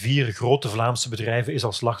 op de 4 grote Vlaamse bedrijven is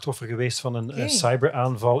al slachtoffer geweest van een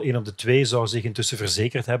cyberaanval. 1 op de 2 zou zich intussen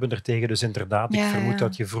verzekerd hebben daartegen. Dus inderdaad, ik vermoed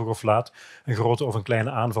dat je vroeg of laat een grote of een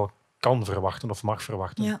kleine aanval kan verwachten of mag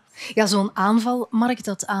verwachten. Ja, zo'n aanval, Mark,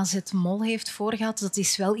 dat AZ Mol heeft voorgehad, dat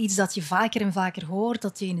is wel iets dat je vaker en vaker hoort,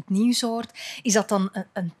 dat je in het nieuws hoort. Is dat dan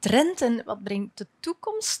een trend en wat brengt de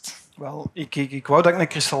toekomst? Wel, ik wou dat ik een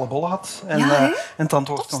kristallenbol had en het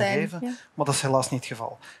antwoord kon geven, maar dat is helaas niet het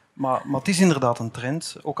geval. Maar het is inderdaad een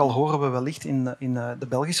trend, ook al horen we wellicht in de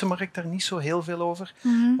Belgische markt daar niet zo heel veel over.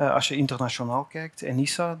 Als je internationaal kijkt,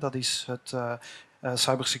 ENISA, dat is het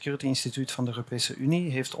Cybersecurity Instituut van de Europese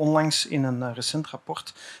Unie, heeft onlangs in een recent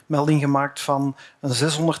rapport melding gemaakt van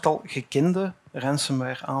een 600-tal gekende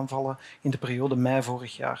ransomware-aanvallen in de periode mei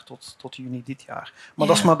vorig jaar tot juni dit jaar. Maar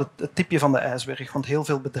dat is maar het tipje van de ijsberg, want heel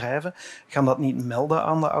veel bedrijven gaan dat niet melden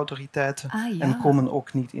aan de autoriteiten en komen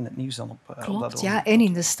ook niet in het nieuws dan op dat Klopt, en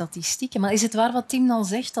in de statistieken. Maar is het waar wat Tim dan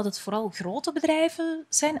zegt, dat het vooral grote bedrijven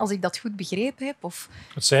zijn, als ik dat goed begrepen heb? Of...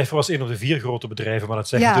 Het cijfer was 1 op de 4 grote bedrijven, maar dat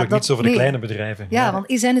zegt natuurlijk niets over de kleine bedrijven. Ja, want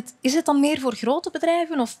is het dan meer voor grote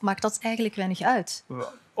bedrijven of maakt dat eigenlijk weinig uit?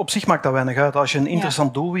 Op zich maakt dat weinig uit. Als je een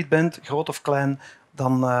interessant doelwit bent, groot of klein,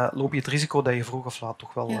 dan loop je het risico dat je vroeg of laat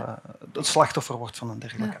toch wel het slachtoffer wordt van een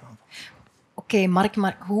dergelijke aanval. Oké, Mark,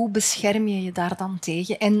 maar hoe bescherm je je daar dan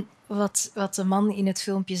tegen? En wat de man in het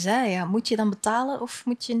filmpje zei, moet je dan betalen of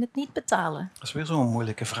moet je het niet betalen? Dat is weer zo'n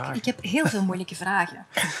moeilijke vraag. Ik heb heel veel moeilijke vragen.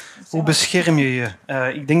 Hoe bescherm je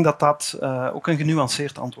je? Ik denk dat dat ook een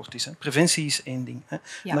genuanceerd antwoord is. Hè. Preventie is één ding. Hè.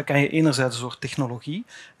 En dan kan je enerzijds door technologie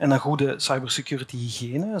en een goede cybersecurity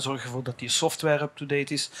hygiëne zorgen ervoor dat je software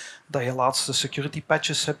up-to-date is, dat je laatste security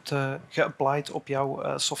patches hebt geapplied op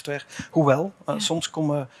jouw software. Hoewel, soms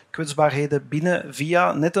komen kwetsbaarheden binnen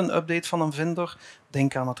via net een update van een vendor.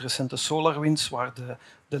 Denk aan het recente SolarWinds, waar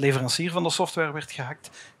de leverancier van de software werd gehackt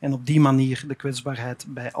en op die manier de kwetsbaarheid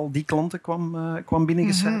bij al die klanten kwam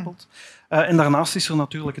binnengecijpeld. En daarnaast is er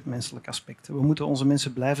natuurlijk het menselijke aspect. We moeten onze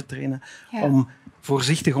mensen blijven trainen om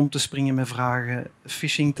voorzichtig om te springen met vragen,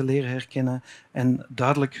 phishing te leren herkennen en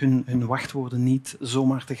duidelijk hun wachtwoorden niet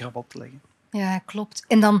zomaar te grabbel te leggen. Ja, klopt.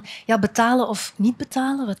 En dan betalen of niet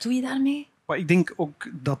betalen, wat doe je daarmee? Maar ik denk ook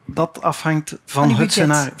dat dat afhangt van het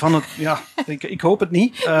scenario. Ik hoop het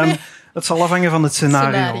niet. Het zal afhangen van het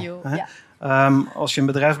scenario. Als je een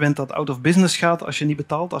bedrijf bent dat out of business gaat, als je niet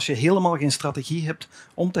betaalt, als je helemaal geen strategie hebt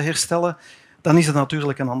om te herstellen, dan is het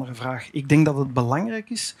natuurlijk een andere vraag. Ik denk dat het belangrijk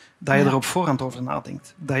is dat je er op voorhand over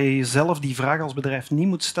nadenkt. Dat je jezelf die vraag als bedrijf niet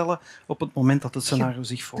moet stellen op het moment dat het scenario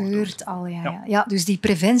zich voordoet. Gebeurt al, ja. Dus die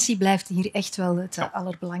preventie blijft hier echt wel het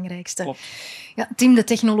allerbelangrijkste. Ja, Tim, de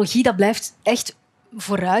technologie, dat blijft echt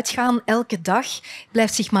vooruitgaan elke dag,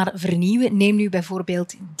 blijft zich maar vernieuwen. Neem nu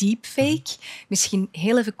bijvoorbeeld deepfake. Misschien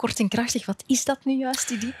heel even kort en krachtig, wat is dat nu juist,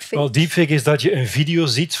 die deepfake? Wel, deepfake is dat je een video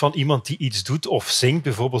ziet van iemand die iets doet of zingt.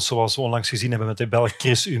 Bijvoorbeeld zoals we onlangs gezien hebben met de Belg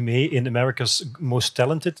Chris Umee in America's Most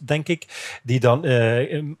Talented, denk ik. Die dan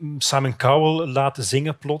Simon Cowell laten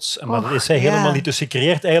zingen plots. Maar dat is hij helemaal niet. Dus je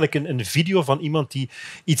creëert eigenlijk een video van iemand die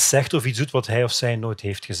iets zegt of iets doet wat hij of zij nooit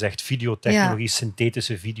heeft gezegd. Videotechnologie,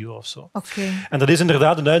 synthetische video of zo. En dat is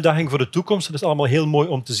inderdaad een uitdaging voor de toekomst. Het is allemaal heel mooi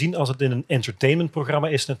om te zien als het in een entertainmentprogramma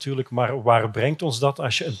is natuurlijk. Maar waar brengt ons dat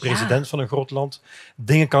als je een president van een groot land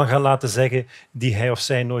dingen kan gaan laten zeggen die hij of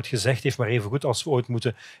zij nooit gezegd heeft? Maar evengoed als we ooit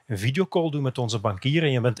moeten een videocall doen met onze bankier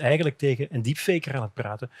en je bent eigenlijk tegen een deepfaker aan het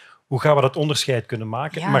praten. Hoe gaan we dat onderscheid kunnen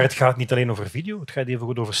maken? Maar het gaat niet alleen over video, het gaat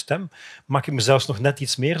evengoed over stem. Maak ik me zelfs nog net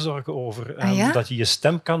iets meer zorgen over dat je je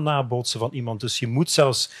stem kan nabootsen van iemand. Dus je moet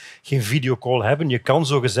zelfs geen videocall hebben. Je kan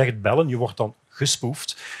zogezegd bellen, je wordt dan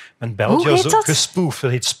gespoofd. Men belt je zo gespoofd.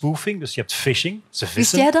 Dat heet spoofing, dus je hebt phishing.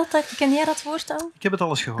 Wist jij dat? Ken jij dat woord al? Ik heb het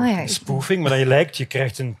alles gehoord. Spoofing, maar dan je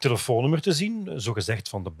krijgt een telefoonnummer te zien, zogezegd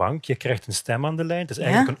van de bank. Je krijgt een stem aan de lijn. Het is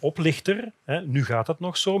eigenlijk een oplichter. Nu gaat dat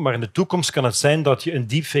nog zo, maar in de toekomst kan het zijn dat je een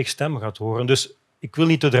deepfake stem gaat horen. Dus ik wil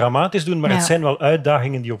niet te dramatisch doen, maar het zijn wel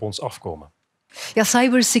uitdagingen die op ons afkomen. Ja,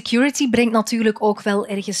 cybersecurity brengt natuurlijk ook wel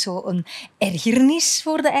ergens zo een ergernis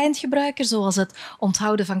voor de eindgebruiker, zoals het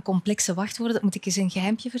onthouden van complexe wachtwoorden. Moet ik eens een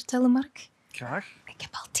geheimpje vertellen, Mark? Graag. Ik heb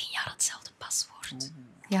al 10 jaar hetzelfde paswoord.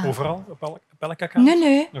 Overal? Op elke account?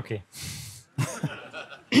 Nee. Oké.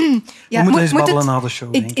 We moeten eens babbelen na de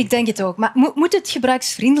show, denk ik. Ik denk het ook. Maar moet het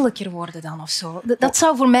gebruiksvriendelijker worden dan of zo? Dat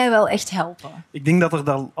zou voor mij wel echt helpen. Ik denk dat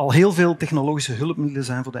er al heel veel technologische hulpmiddelen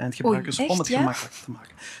zijn voor de eindgebruikers om het gemakkelijk te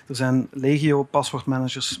maken. Er zijn legio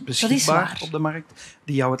paswoordmanagers beschikbaar op de markt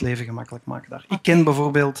die jou het leven gemakkelijk maken daar. Ik ken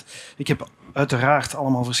bijvoorbeeld... Ik heb uiteraard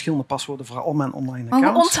allemaal verschillende paswoorden voor al mijn online accounts.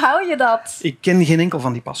 Maar hoe onthoud je dat? Ik ken geen enkel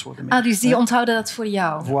van die paswoorden meer. Dus die onthouden dat voor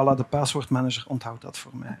jou? Voilà, de paswoordmanager onthoudt dat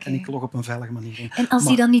voor mij. En ik log op een veilige manier in. En als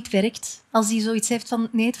die dan niet werkt? Als die zoiets heeft van,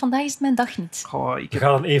 nee, vandaag is het mijn dag niet. We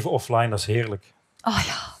gaan dan even offline, dat is heerlijk. Oh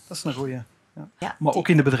ja. Dat is een goeie. Ja. Maar ook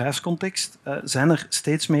in de bedrijfscontext zijn er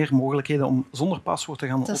steeds meer mogelijkheden om zonder paswoord te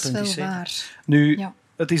gaan authenticeren. Dat is wel waar. Nu,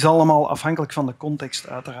 het is allemaal afhankelijk van de context,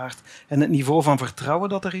 uiteraard. En het niveau van vertrouwen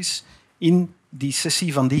dat er is in die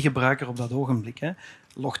sessie van die gebruiker op dat ogenblik.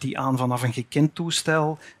 Logt die aan vanaf een gekend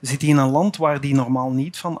toestel? Zit hij in een land waar die normaal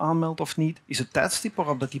niet van aanmeldt of niet? Is het tijdstip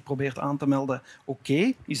waarop dat hij probeert aan te melden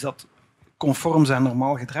oké? Is dat conform zijn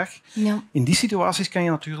normaal gedrag? Ja. In die situaties kan je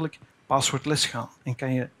natuurlijk paswoordless gaan en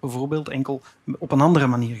kan je bijvoorbeeld enkel op een andere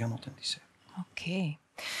manier gaan authenticeren. Oké.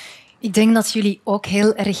 Ik denk dat jullie ook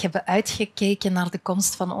heel erg hebben uitgekeken naar de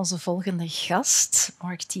komst van onze volgende gast,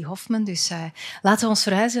 Mark T. Hofmann. Dus laten we ons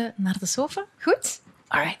verhuizen naar de sofa. Goed?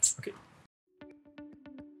 All right. Okay.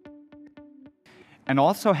 And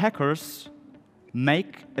also hackers make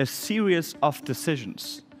a series of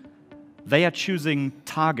decisions. They are choosing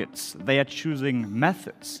targets. They are choosing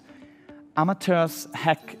methods. Amateurs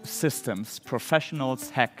hack systems. Professionals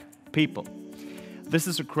hack people. This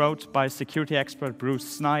is a quote by security expert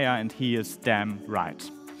Bruce Snyder, and he is damn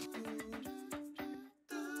right.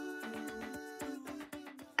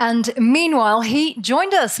 And meanwhile, he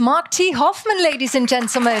joined us, Mark T. Hofmann, ladies and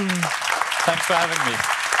gentlemen. Thanks for having me.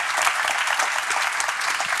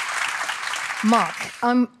 Mark,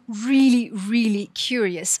 I'm really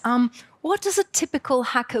curious. What does a typical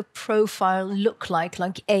hacker profile look like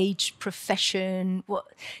age, profession?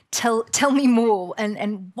 Tell me more.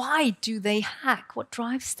 And why do they hack? What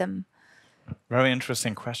drives them? Very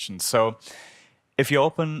interesting question. So, if you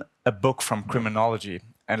open a book from criminology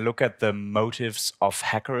and look at the motives of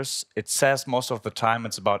hackers, it says most of the time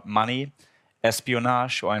it's about money,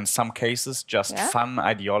 espionage, or in some cases, just fun,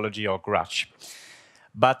 ideology, or grudge.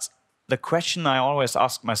 But the question I always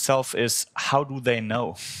ask myself is, how do they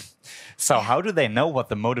know? So how do they know what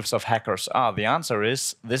the motives of hackers are? The answer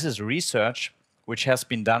is, this is research which has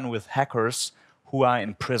been done with hackers who are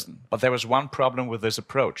in prison. But there is one problem with this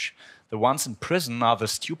approach. The ones in prison are the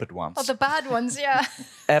stupid ones. Oh, the bad ones, yeah.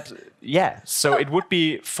 Yeah, so it would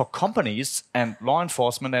be for companies and law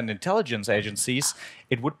enforcement and intelligence agencies,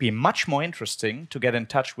 it would be much more interesting to get in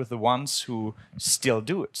touch with the ones who still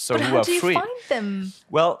do it. So but who how are do you free. find them?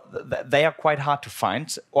 Well, they are quite hard to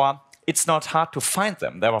find, or it's not hard to find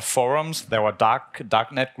them. There are forums, there are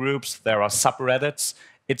darknet groups, there are subreddits.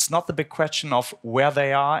 It's not the big question of where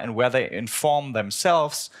they are and where they inform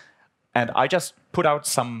themselves. And I just put out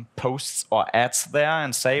some posts or ads there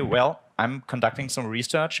and say, well, I'm conducting some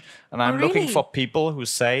research and I'm looking for people who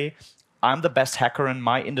say, I'm the best hacker in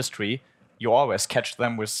my industry. You always catch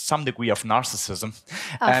them with some degree of narcissism.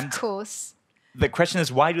 Of course. the question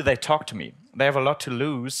is, why do they talk to me? They have a lot to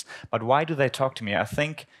lose, but why do they talk to me? I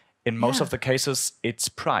think in most of the cases, it's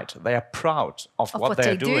pride. They are proud of what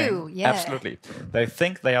they are doing. Yeah. Absolutely. They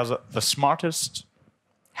think they are the smartest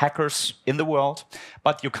hackers in the world,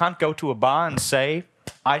 but you can't go to a bar and say,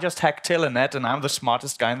 I just hacked Telenet and I'm the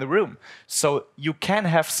smartest guy in the room. So you can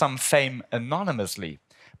have some fame anonymously,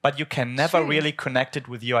 but you can never really connect it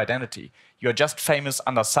with your identity. You're just famous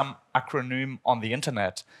under some acronym on the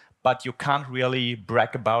internet, but you can't really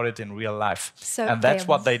brag about it in real life. So and that's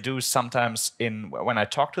what they do sometimes when I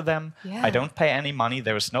talk to them. Yeah. I don't pay any money.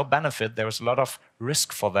 There is no benefit. There is a lot of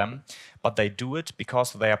risk for them, but they do it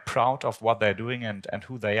because they are proud of what they're doing and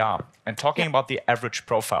who they are. And talking about the average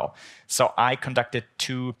profile. So I conducted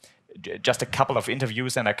just a couple of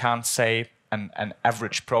interviews, and I can't say an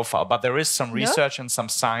average profile, but there is some research and some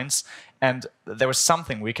science, and there is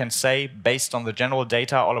something we can say based on the general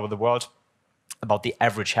data all over the world about the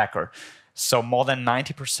average hacker. So more than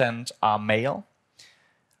 90% are male,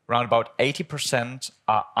 around about 80%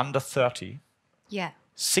 are under 30,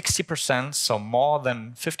 60%, so more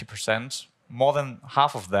than 50%, more than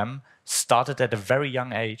half of them started at a very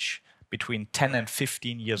young age, between 10 and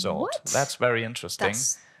 15 years old. That's very interesting.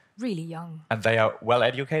 That's really young. And they are well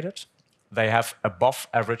educated. They have above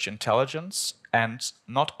average intelligence, and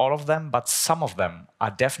not all of them, but some of them are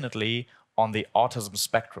definitely on the autism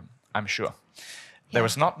spectrum, I'm sure. There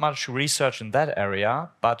is not much research in that area,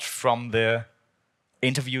 but from the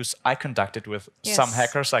interviews I conducted with some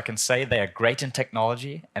hackers, I can say they are great in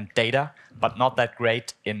technology and data, but not that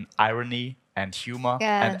great in irony and humor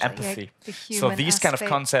and empathy. So these kind of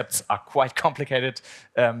concepts are quite complicated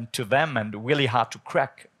to them and really hard to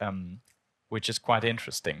crack, which is quite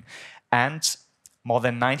interesting. And more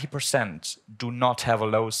than 90% do not have a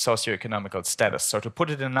low socioeconomical status. So to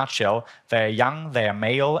put it in a nutshell, they are young, they are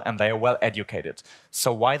male, and they are well educated.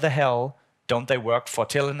 So why the hell don't they work for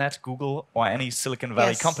Telenet, Google, or any Silicon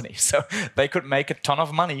Valley company? So they could make a ton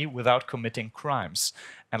of money without committing crimes.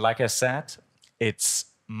 And like I said, it's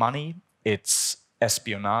money, it's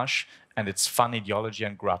espionage, and it's fun ideology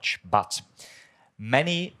and grudge. But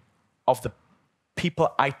many of the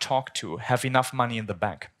people I talk to have enough money in the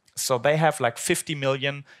bank. So they have like 50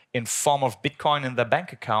 million in form of Bitcoin in their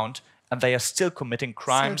bank account, and they are still committing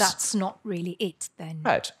crimes. So that's not really it then.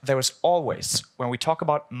 Right. There is always, when we talk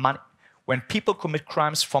about money, when people commit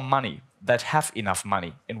crimes for money that have enough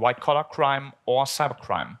money in white-collar crime or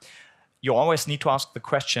cybercrime, you always need to ask the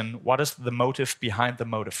question, what is the motive behind the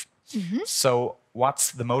motive? So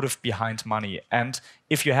what's the motive behind money? And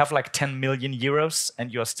if you have like 10 million euros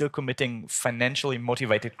and you're still committing financially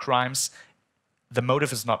motivated crimes, the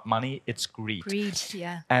motive is not money, it's greed. Greed,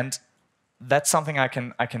 yeah. And that's something I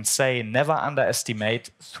can say, never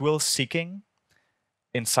underestimate thrill-seeking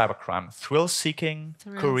in cybercrime. Thrill-seeking,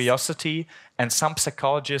 curiosity, and some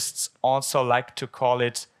psychologists also like to call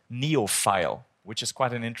it neophile, which is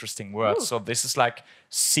quite an interesting word. So this is like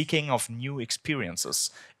seeking of new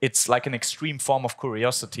experiences. It's like an extreme form of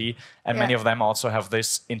curiosity, and many of them also have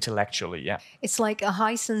this intellectually, It's like a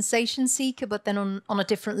high sensation seeker, but then on a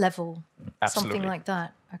different level. Absolutely. Something like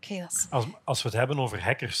that. Okay, that's... Als we het hebben over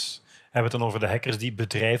hackers, hebben we het dan over de hackers die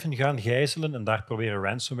bedrijven gaan gijzelen en daar proberen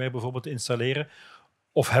ransomware bijvoorbeeld te installeren?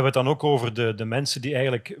 Of hebben we het dan ook over de mensen die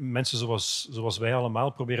eigenlijk, mensen zoals wij allemaal,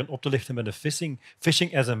 proberen op te lichten met een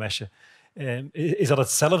phishing-sms'je? Is dat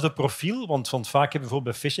hetzelfde profiel? Want vaak hebben we bijvoorbeeld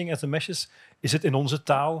bij phishing-sms'jes, is het in onze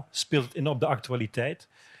taal, speelt het in op de actualiteit.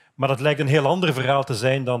 Maar dat lijkt een heel ander verhaal te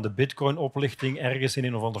zijn dan de bitcoin-oplichting ergens in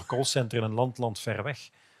een of ander callcenter in een land ver weg.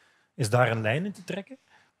 Is daar een lijn in te trekken?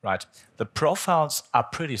 Right. The profiles are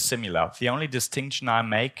pretty similar. The only distinction I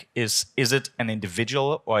make is it an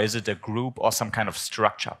individual or is it a group or some kind of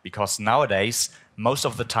structure? Because nowadays, most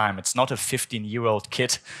of the time, it's not a 15-year-old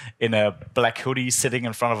kid in a black hoodie sitting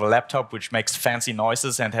in front of a laptop which makes fancy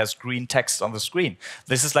noises and has green text on the screen.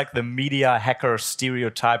 This is like the media hacker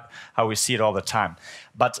stereotype, how we see it all the time.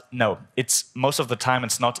 But no, most of the time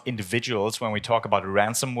it's not individuals when we talk about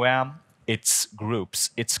ransomware. It's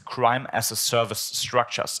groups, it's crime-as-a-service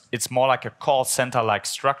structures. It's more like a call center-like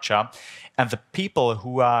structure. And the people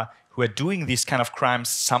who are doing these kind of crimes,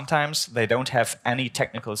 sometimes they don't have any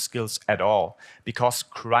technical skills at all, because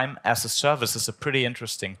crime-as-a-service is a pretty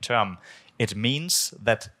interesting term. It means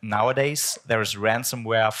that nowadays there is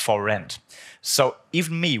ransomware for rent. So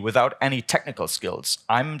even me, without any technical skills,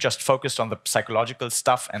 I'm just focused on the psychological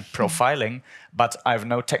stuff and profiling, but I have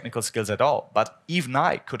no technical skills at all. But even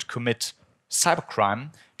I could commit cybercrime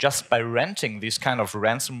just by renting these kind of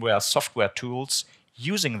ransomware software tools,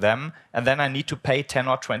 using them, and then I need to pay 10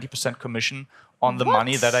 or 20% commission on the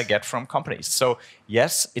money that I get from companies. So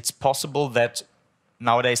yes, it's possible that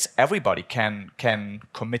nowadays everybody can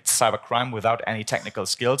commit cybercrime without any technical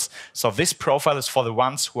skills. So this profile is for the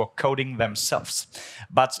ones who are coding themselves.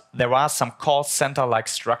 But there are some call center-like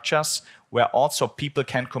structures where also people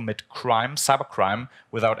can commit crime, cybercrime,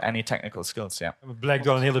 without any technical skills. Yeah. Het blijkt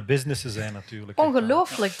wel een hele business te zijn natuurlijk.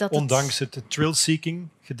 Ongelooflijk dat Ondanks het thrill-seeking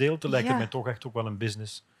gedeelte lijkt het mij toch echt ook wel een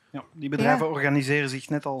business. Ja, die bedrijven organiseren zich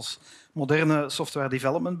net als moderne software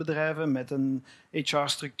development bedrijven met een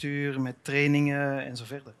HR-structuur, met trainingen en zo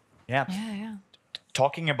verder. Yeah.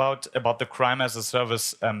 Talking about the crime as a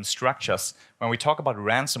service structures, when we talk about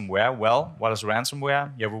ransomware, well, what is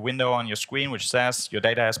ransomware? You have a window on your screen which says your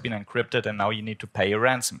data has been encrypted and now you need to pay a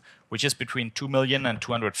ransom, which is between 2 million and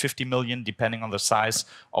 250 million, depending on the size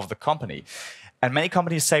of the company. And many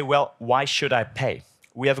companies say, well, why should I pay?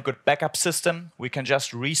 We have a good backup system. We can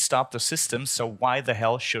just restart the system, so why the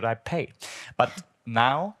hell should I pay? But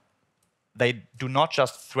now, they do not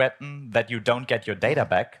just threaten that you don't get your data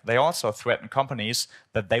back, they also threaten companies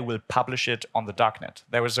that they will publish it on the darknet.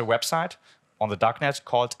 There is a website on the darknet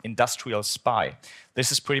called Industrial Spy.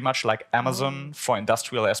 This is pretty much like Amazon for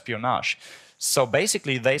industrial espionage. So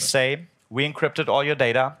basically they say, we encrypted all your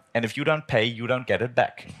data, and if you don't pay, you don't get it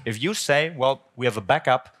back. If you say, well, we have a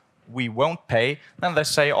backup, we won't pay, then they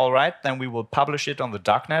say, all right, then we will publish it on the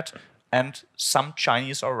darknet, and some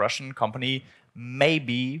Chinese or Russian company may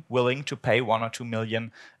be willing to pay 1 or 2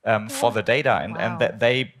 million for the data. And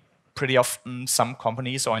they pretty often, some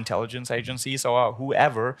companies or intelligence agencies or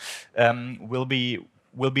whoever will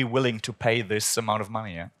be willing to pay this amount of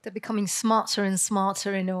money. Yeah? They're becoming smarter and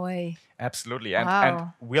smarter in a way. Absolutely.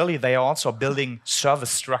 And really, they are also building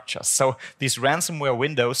service structures. So these ransomware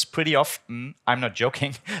windows, pretty often, I'm not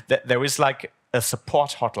joking, that there is like a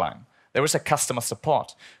support hotline. There is a customer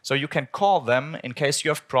support. So you can call them in case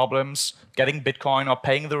you have problems getting Bitcoin or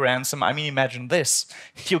paying the ransom. I mean, imagine this.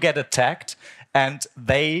 You get attacked and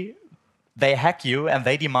they hack you and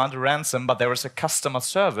they demand a ransom, but there is a customer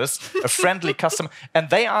service, a friendly customer, and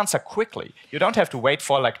they answer quickly. You don't have to wait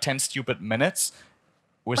for like 10 stupid minutes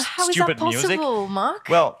with how stupid is that possible, music. Mark?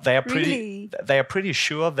 Well, they are pretty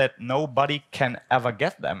sure that nobody can ever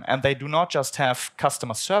get them. And they do not just have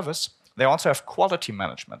customer service, they also have quality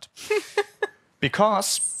management. Because...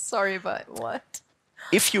 Sorry, but what?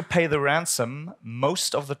 If you pay the ransom,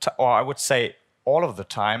 most of the time, or I would say all of the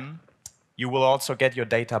time, you will also get your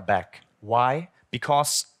data back. Why?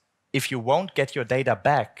 Because if you won't get your data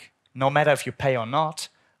back, no matter if you pay or not,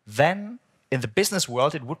 then in the business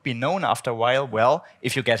world, it would be known after a while, well,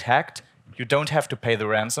 if you get hacked, you don't have to pay the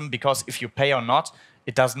ransom, because if you pay or not,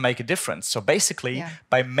 it doesn't make a difference. So basically,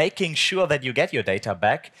 by making sure that you get your data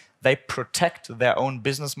back, they protect their own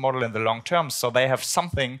business model in the long term. So they have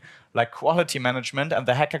something like quality management, and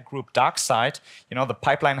the hacker group DarkSide, you know, the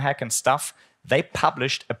pipeline hack and stuff, they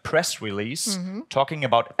published a press release talking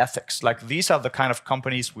about ethics. Like, these are the kind of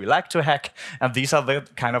companies we like to hack, and these are the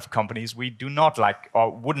kind of companies we do not like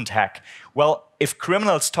or wouldn't hack. Well, if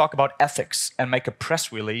criminals talk about ethics and make a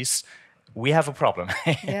press release, we have a problem.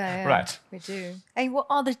 Yeah, right. We do. And what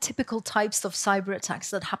are the typical types of cyber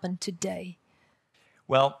attacks that happen today?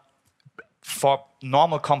 Well, for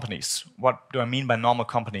normal companies, what do I mean by normal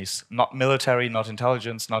companies? Not military, not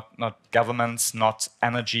intelligence, not governments, not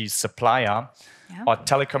energy supplier. Or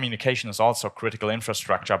telecommunication is also critical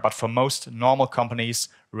infrastructure. But for most normal companies,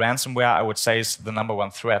 ransomware, I would say, is the number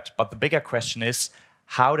one threat. But the bigger question is,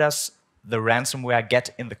 how does the ransomware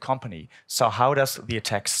get in the company? So how does the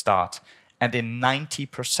attack start? And in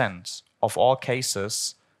 90% of all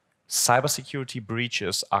cases, cybersecurity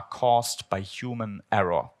breaches are caused by human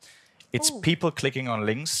error. It's people clicking on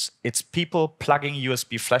links. It's people plugging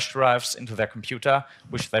USB flash drives into their computer,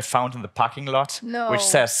 which they found in the parking lot, which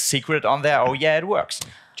says secret on there. Oh, yeah, it works.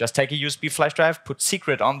 Just take a USB flash drive, put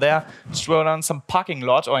secret on there, throw it on some parking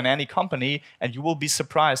lot or in any company, and you will be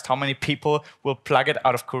surprised how many people will plug it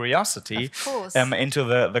out of curiosity into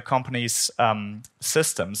the company's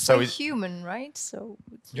systems. So it's human, right? So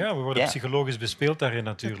ja, we worden psychologisch bespeeld daarin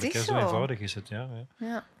natuurlijk. Zo eenvoudig is het.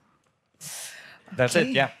 That's it,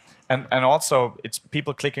 yeah. And also, it's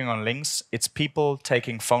people clicking on links. It's people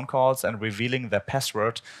taking phone calls and revealing their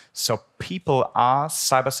password. So people are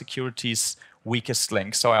cybersecurity's weakest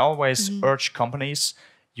link. So I always urge companies,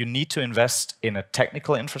 you need to invest in a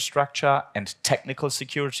technical infrastructure and technical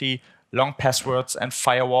security, long passwords and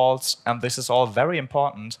firewalls. And this is all very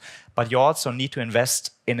important. But you also need to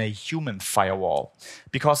invest in a human firewall.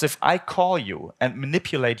 Because if I call you and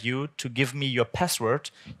manipulate you to give me your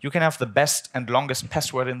password, you can have the best and longest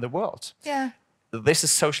password in the world. Yeah. This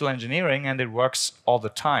is social engineering, and it works all the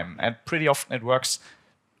time. And pretty often it works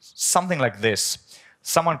something like this.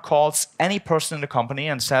 Someone calls any person in the company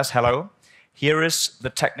and says, hello, Here is the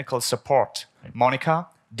technical support. Monica,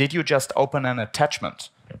 did you just open an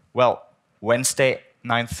attachment? Well, Wednesday,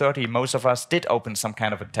 9:30, most of us did open some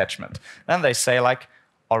kind of attachment. Then they say like,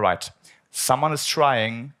 all right, someone is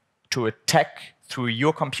trying to attack through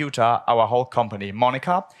your computer our whole company.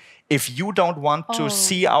 Monica, if you don't want to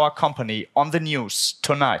see our company on the news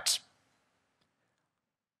tonight,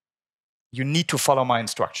 you need to follow my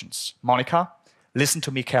instructions. Monica, listen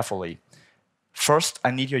to me carefully. First,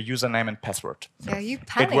 I need your username and password. Yeah, you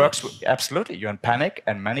panic. It works, absolutely. You're in panic,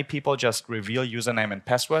 and many people just reveal username and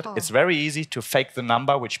password. It's very easy to fake the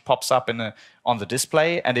number which pops up on the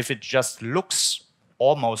display, and if it just looks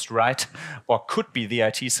almost right, or could be the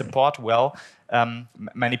IT support, well,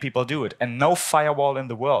 many people do it. And no firewall in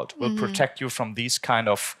the world will protect you from these kind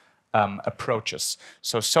of approaches.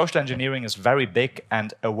 So social engineering is very big,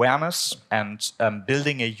 and awareness and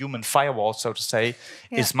building a human firewall, so to say,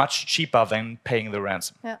 is much cheaper than paying the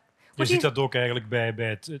ransom. Yeah. Je ziet dat ook eigenlijk bij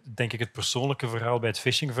het, denk ik, het persoonlijke verhaal, bij het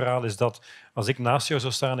phishing-verhaal, is dat als ik naast jou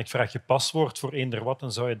zou staan en ik vraag je paswoord voor eender wat,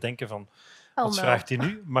 dan zou je denken van, wat vraagt hij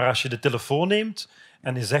nu? Maar als je de telefoon neemt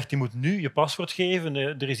en je zegt, je moet nu je paswoord geven,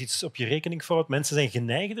 er is iets op je rekening fout, mensen zijn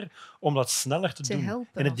geneigder om dat sneller te doen.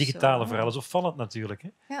 In het digitale verhaal. Dat is opvallend natuurlijk. Hè?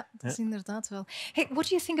 Ja, dat is inderdaad wel. Hey, what do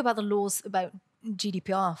you think about the laws about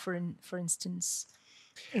GDPR, for instance?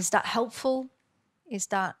 Is that helpful? Is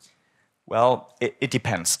that... Well, it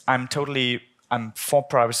depends. I'm for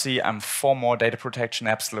privacy, I'm for more data protection,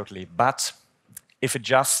 absolutely. But if it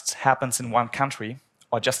just happens in one country,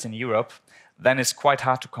 or just in Europe, then it's quite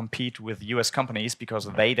hard to compete with US companies because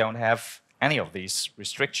they don't have any of these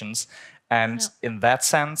restrictions. And in that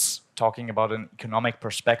sense, talking about an economic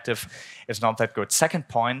perspective, it's not that good. Second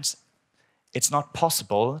point, it's not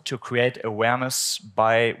possible to create awareness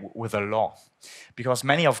with a law. Because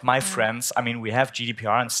many of my friends, I mean, we have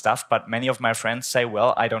GDPR and stuff, but many of my friends say,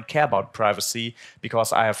 well, I don't care about privacy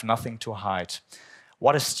because I have nothing to hide.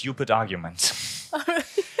 What a stupid argument.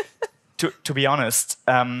 To be honest,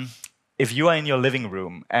 if you are in your living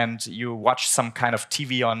room and you watch some kind of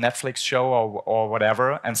TV or Netflix show or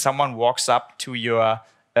whatever, and someone walks up to your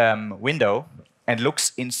window and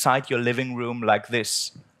looks inside your living room like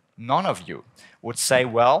this, none of you would say,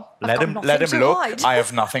 well, let him look, I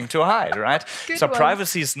have nothing to hide, right? So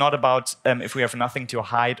privacy is not about if we have nothing to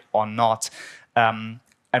hide or not.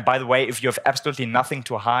 And by the way, if you have absolutely nothing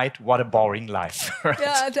to hide, what a boring life. Right?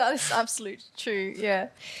 Ja, dat is absoluut true. Yeah.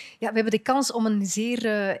 Ja, we hebben de kans om een zeer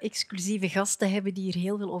exclusieve gast te hebben die hier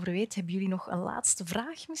heel veel over weet. Hebben jullie nog een laatste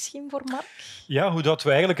vraag misschien voor Mark? Ja, hoe dat we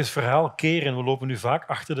eigenlijk het verhaal keren. We lopen nu vaak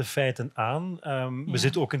achter de feiten aan. We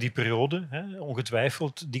zitten ook in die periode, hè,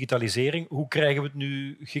 ongetwijfeld, digitalisering. Hoe krijgen we het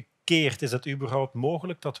nu gekeerd? Is dat überhaupt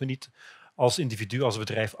mogelijk dat we niet als individu, als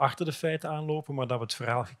bedrijf achter de feiten aanlopen, maar dat we het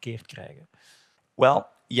verhaal gekeerd krijgen? Well,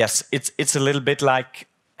 yes, it's a little bit like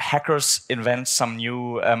hackers invent some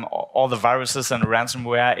new, all the viruses and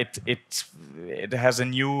ransomware, it has a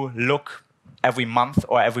new look every month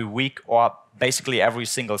or every week or basically every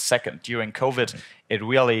single second. During COVID, it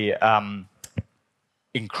really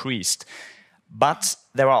increased. But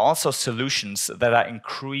there are also solutions that are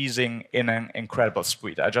increasing in an incredible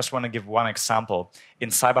speed. I just want to give one example. In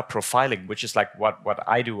cyber profiling, which is like what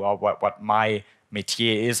I do or what my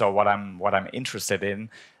métier is or what I'm interested in,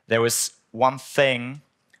 there is one thing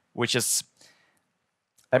which is,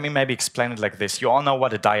 let me maybe explain it like this. You all know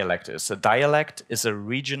what a dialect is. A dialect is a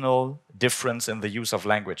regional difference in the use of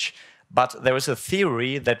language. But there is a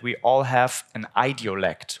theory that we all have an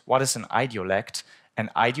idiolect. What is an idiolect? An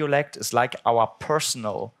idiolect is like our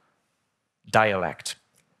personal dialect,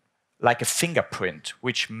 like a fingerprint,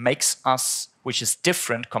 which makes us, which is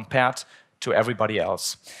different compared to everybody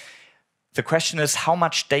else. The question is, how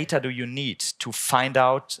much data do you need to find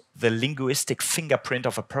out the linguistic fingerprint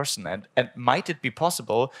of a person? And might it be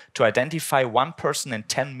possible to identify one person in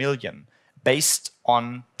 10 million based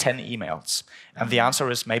on 10 emails? And the answer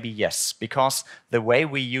is maybe yes, because the way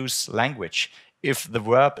we use language, if the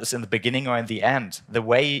verb is in the beginning or in the end, the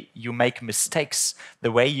way you make mistakes,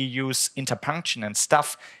 the way you use interpunction and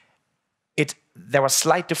stuff, there are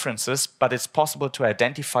slight differences, but it's possible to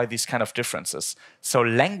identify these kind of differences. So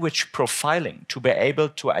language profiling, to be able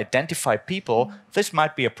to identify people, this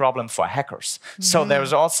might be a problem for hackers. So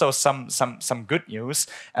there's also some good news.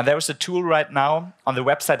 And there is a tool right now on the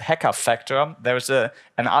website Hacker Factor. There's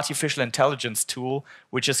an artificial intelligence tool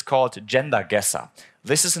which is called Gender Guesser.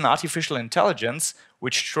 This is an artificial intelligence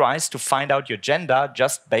which tries to find out your gender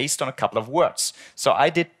just based on a couple of words. So I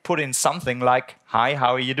did put in something like, "Hi,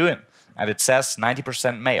 how are you doing?" And it says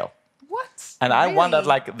 90% male. What? And I wondered,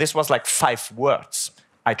 like, this was like 5 words.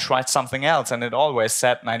 I tried something else, and it always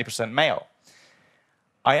said 90% male.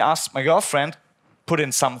 I asked my girlfriend, put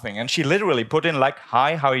in something. And she literally put in like,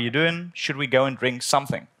 hi, how are you doing? Should we go and drink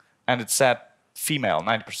something? And it said female,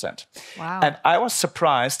 90%. Wow. And I was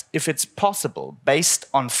surprised if it's possible, based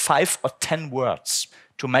on 5 or 10 words,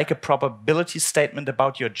 to make a probability statement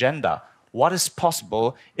about your gender. What is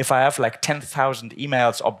possible if I have like 10,000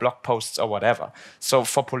 emails or blog posts or whatever? So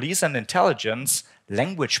for police and intelligence,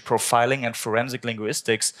 language profiling and forensic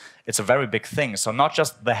linguistics, it's a very big thing. So not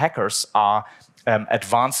just the hackers are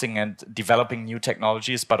advancing and developing new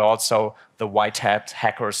technologies, but also the white hat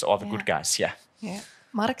hackers or the good guys. Yeah. Ja.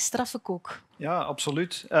 Mark, straf ik ook. Ja,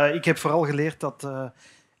 absoluut. Ik heb vooral geleerd dat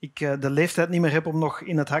ik de leeftijd niet meer heb om nog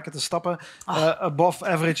in het hacken te stappen. Above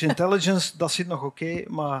average intelligence, dat zit nog oké,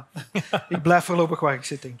 maar ik blijf voorlopig waar ik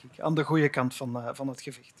zit, denk ik. Aan de goede kant van het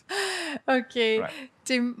gevecht. Oké. Right.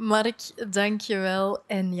 Tim, Mark, dank je wel.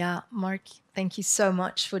 En ja, Mark, thank you so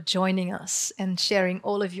much for joining us and sharing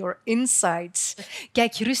all of your insights.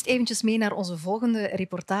 Kijk gerust eventjes mee naar onze volgende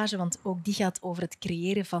reportage, want ook die gaat over het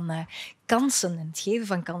creëren van kansen en het geven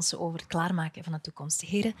van kansen, over het klaarmaken van de toekomst.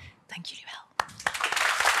 Heren, dank jullie wel.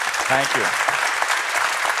 Thank you.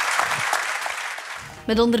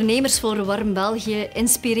 Met Ondernemers voor een Warm België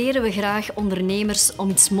inspireren we graag ondernemers om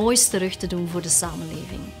iets moois terug te doen voor de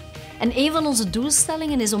samenleving. En een van onze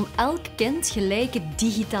doelstellingen is om elk kind gelijke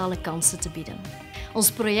digitale kansen te bieden.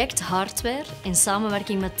 Ons project Heartware, in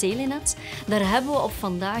samenwerking met Telenet, daar hebben we op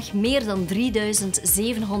vandaag meer dan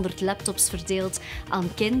 3700 laptops verdeeld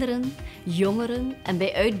aan kinderen, jongeren en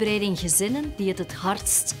bij uitbreiding gezinnen die het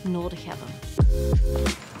hardst nodig hebben.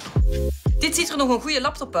 Dit ziet er nog een goede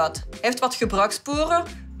laptop uit. Hij heeft wat gebruikssporen,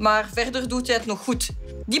 maar verder doet hij het nog goed.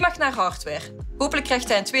 Die mag naar Heartware. Hopelijk krijgt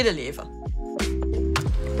hij een tweede leven.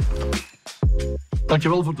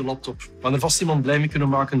 Dankjewel voor de laptop. We gaan er vast iemand blij mee kunnen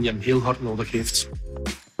maken die hem heel hard nodig heeft.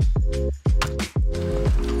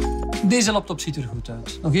 Deze laptop ziet er goed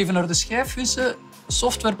uit. Nog even naar de schijf wissen,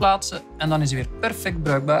 software plaatsen en dan is hij weer perfect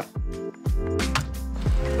bruikbaar.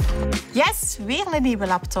 Yes, weer een nieuwe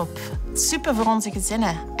laptop. Super voor onze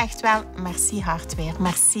gezinnen. Echt wel, merci Heartware,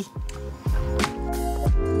 merci.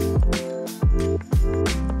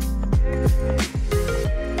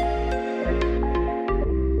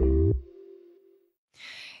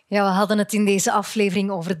 Ja, we hadden het in deze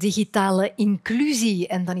aflevering over digitale inclusie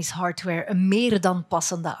en dan is Heartware een meer dan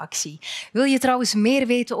passende actie. Wil je trouwens meer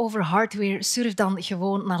weten over Heartware? Surf dan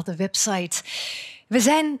gewoon naar de website. We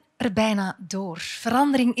zijn er bijna door.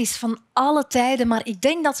 Verandering is van alle tijden, maar ik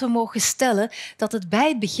denk dat we mogen stellen dat het bij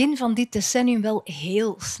het begin van dit decennium wel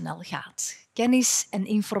heel snel gaat. Kennis en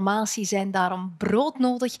informatie zijn daarom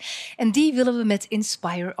broodnodig en die willen we met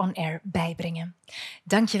NSPIRE On Air bijbrengen.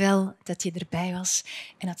 Dank je wel dat je erbij was.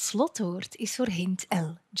 En het slotwoord is voor Hind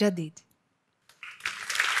Eldjadid.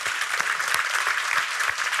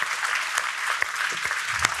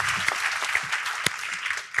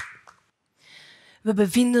 We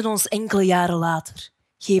bevinden ons enkele jaren later.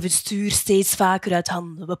 Geven het stuur steeds vaker uit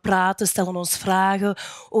handen. We praten, stellen ons vragen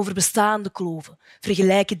over bestaande kloven,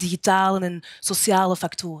 vergelijken digitale en sociale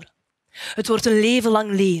factoren. Het wordt een leven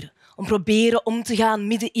lang leren, om proberen om te gaan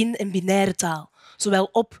midden in een binaire taal, zowel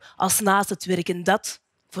op als naast het werk en dat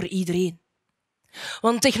voor iedereen.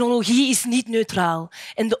 Want technologie is niet neutraal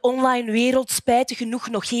en de online wereld spijtig genoeg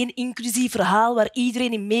nog geen inclusief verhaal waar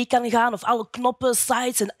iedereen in mee kan gaan of alle knoppen,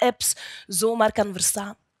 sites en apps zomaar kan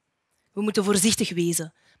verstaan. We moeten voorzichtig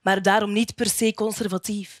wezen, maar daarom niet per se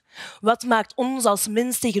conservatief. Wat maakt ons als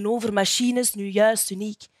mens tegenover machines nu juist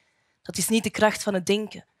uniek? Dat is niet de kracht van het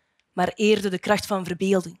denken, maar eerder de kracht van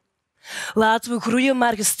verbeelding. Laten we groeien,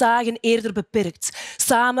 maar gestaag en eerder beperkt.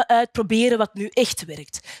 Samen uitproberen wat nu echt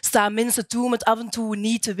werkt. Sta mensen toe om het af en toe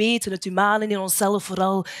niet te weten, het humane in onszelf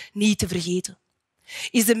vooral niet te vergeten.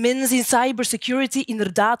 Is de mens in cybersecurity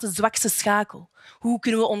inderdaad de zwakste schakel? Hoe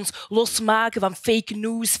kunnen we ons losmaken van fake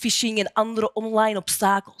news, phishing en andere online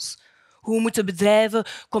obstakels? Hoe moeten bedrijven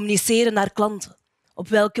communiceren naar klanten? Op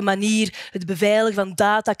welke manier het beveiligen van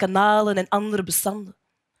data, kanalen en andere bestanden?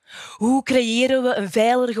 Hoe creëren we een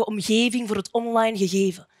veilige omgeving voor het online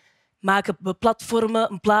gegeven? Maken we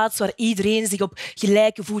platformen een plaats waar iedereen zich op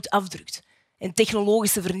gelijke voet afdrukt? En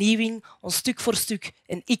technologische vernieuwing ons stuk voor stuk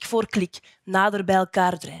en ik voor klik nader bij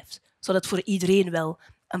elkaar drijft, zodat voor iedereen wel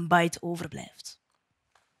een byte overblijft.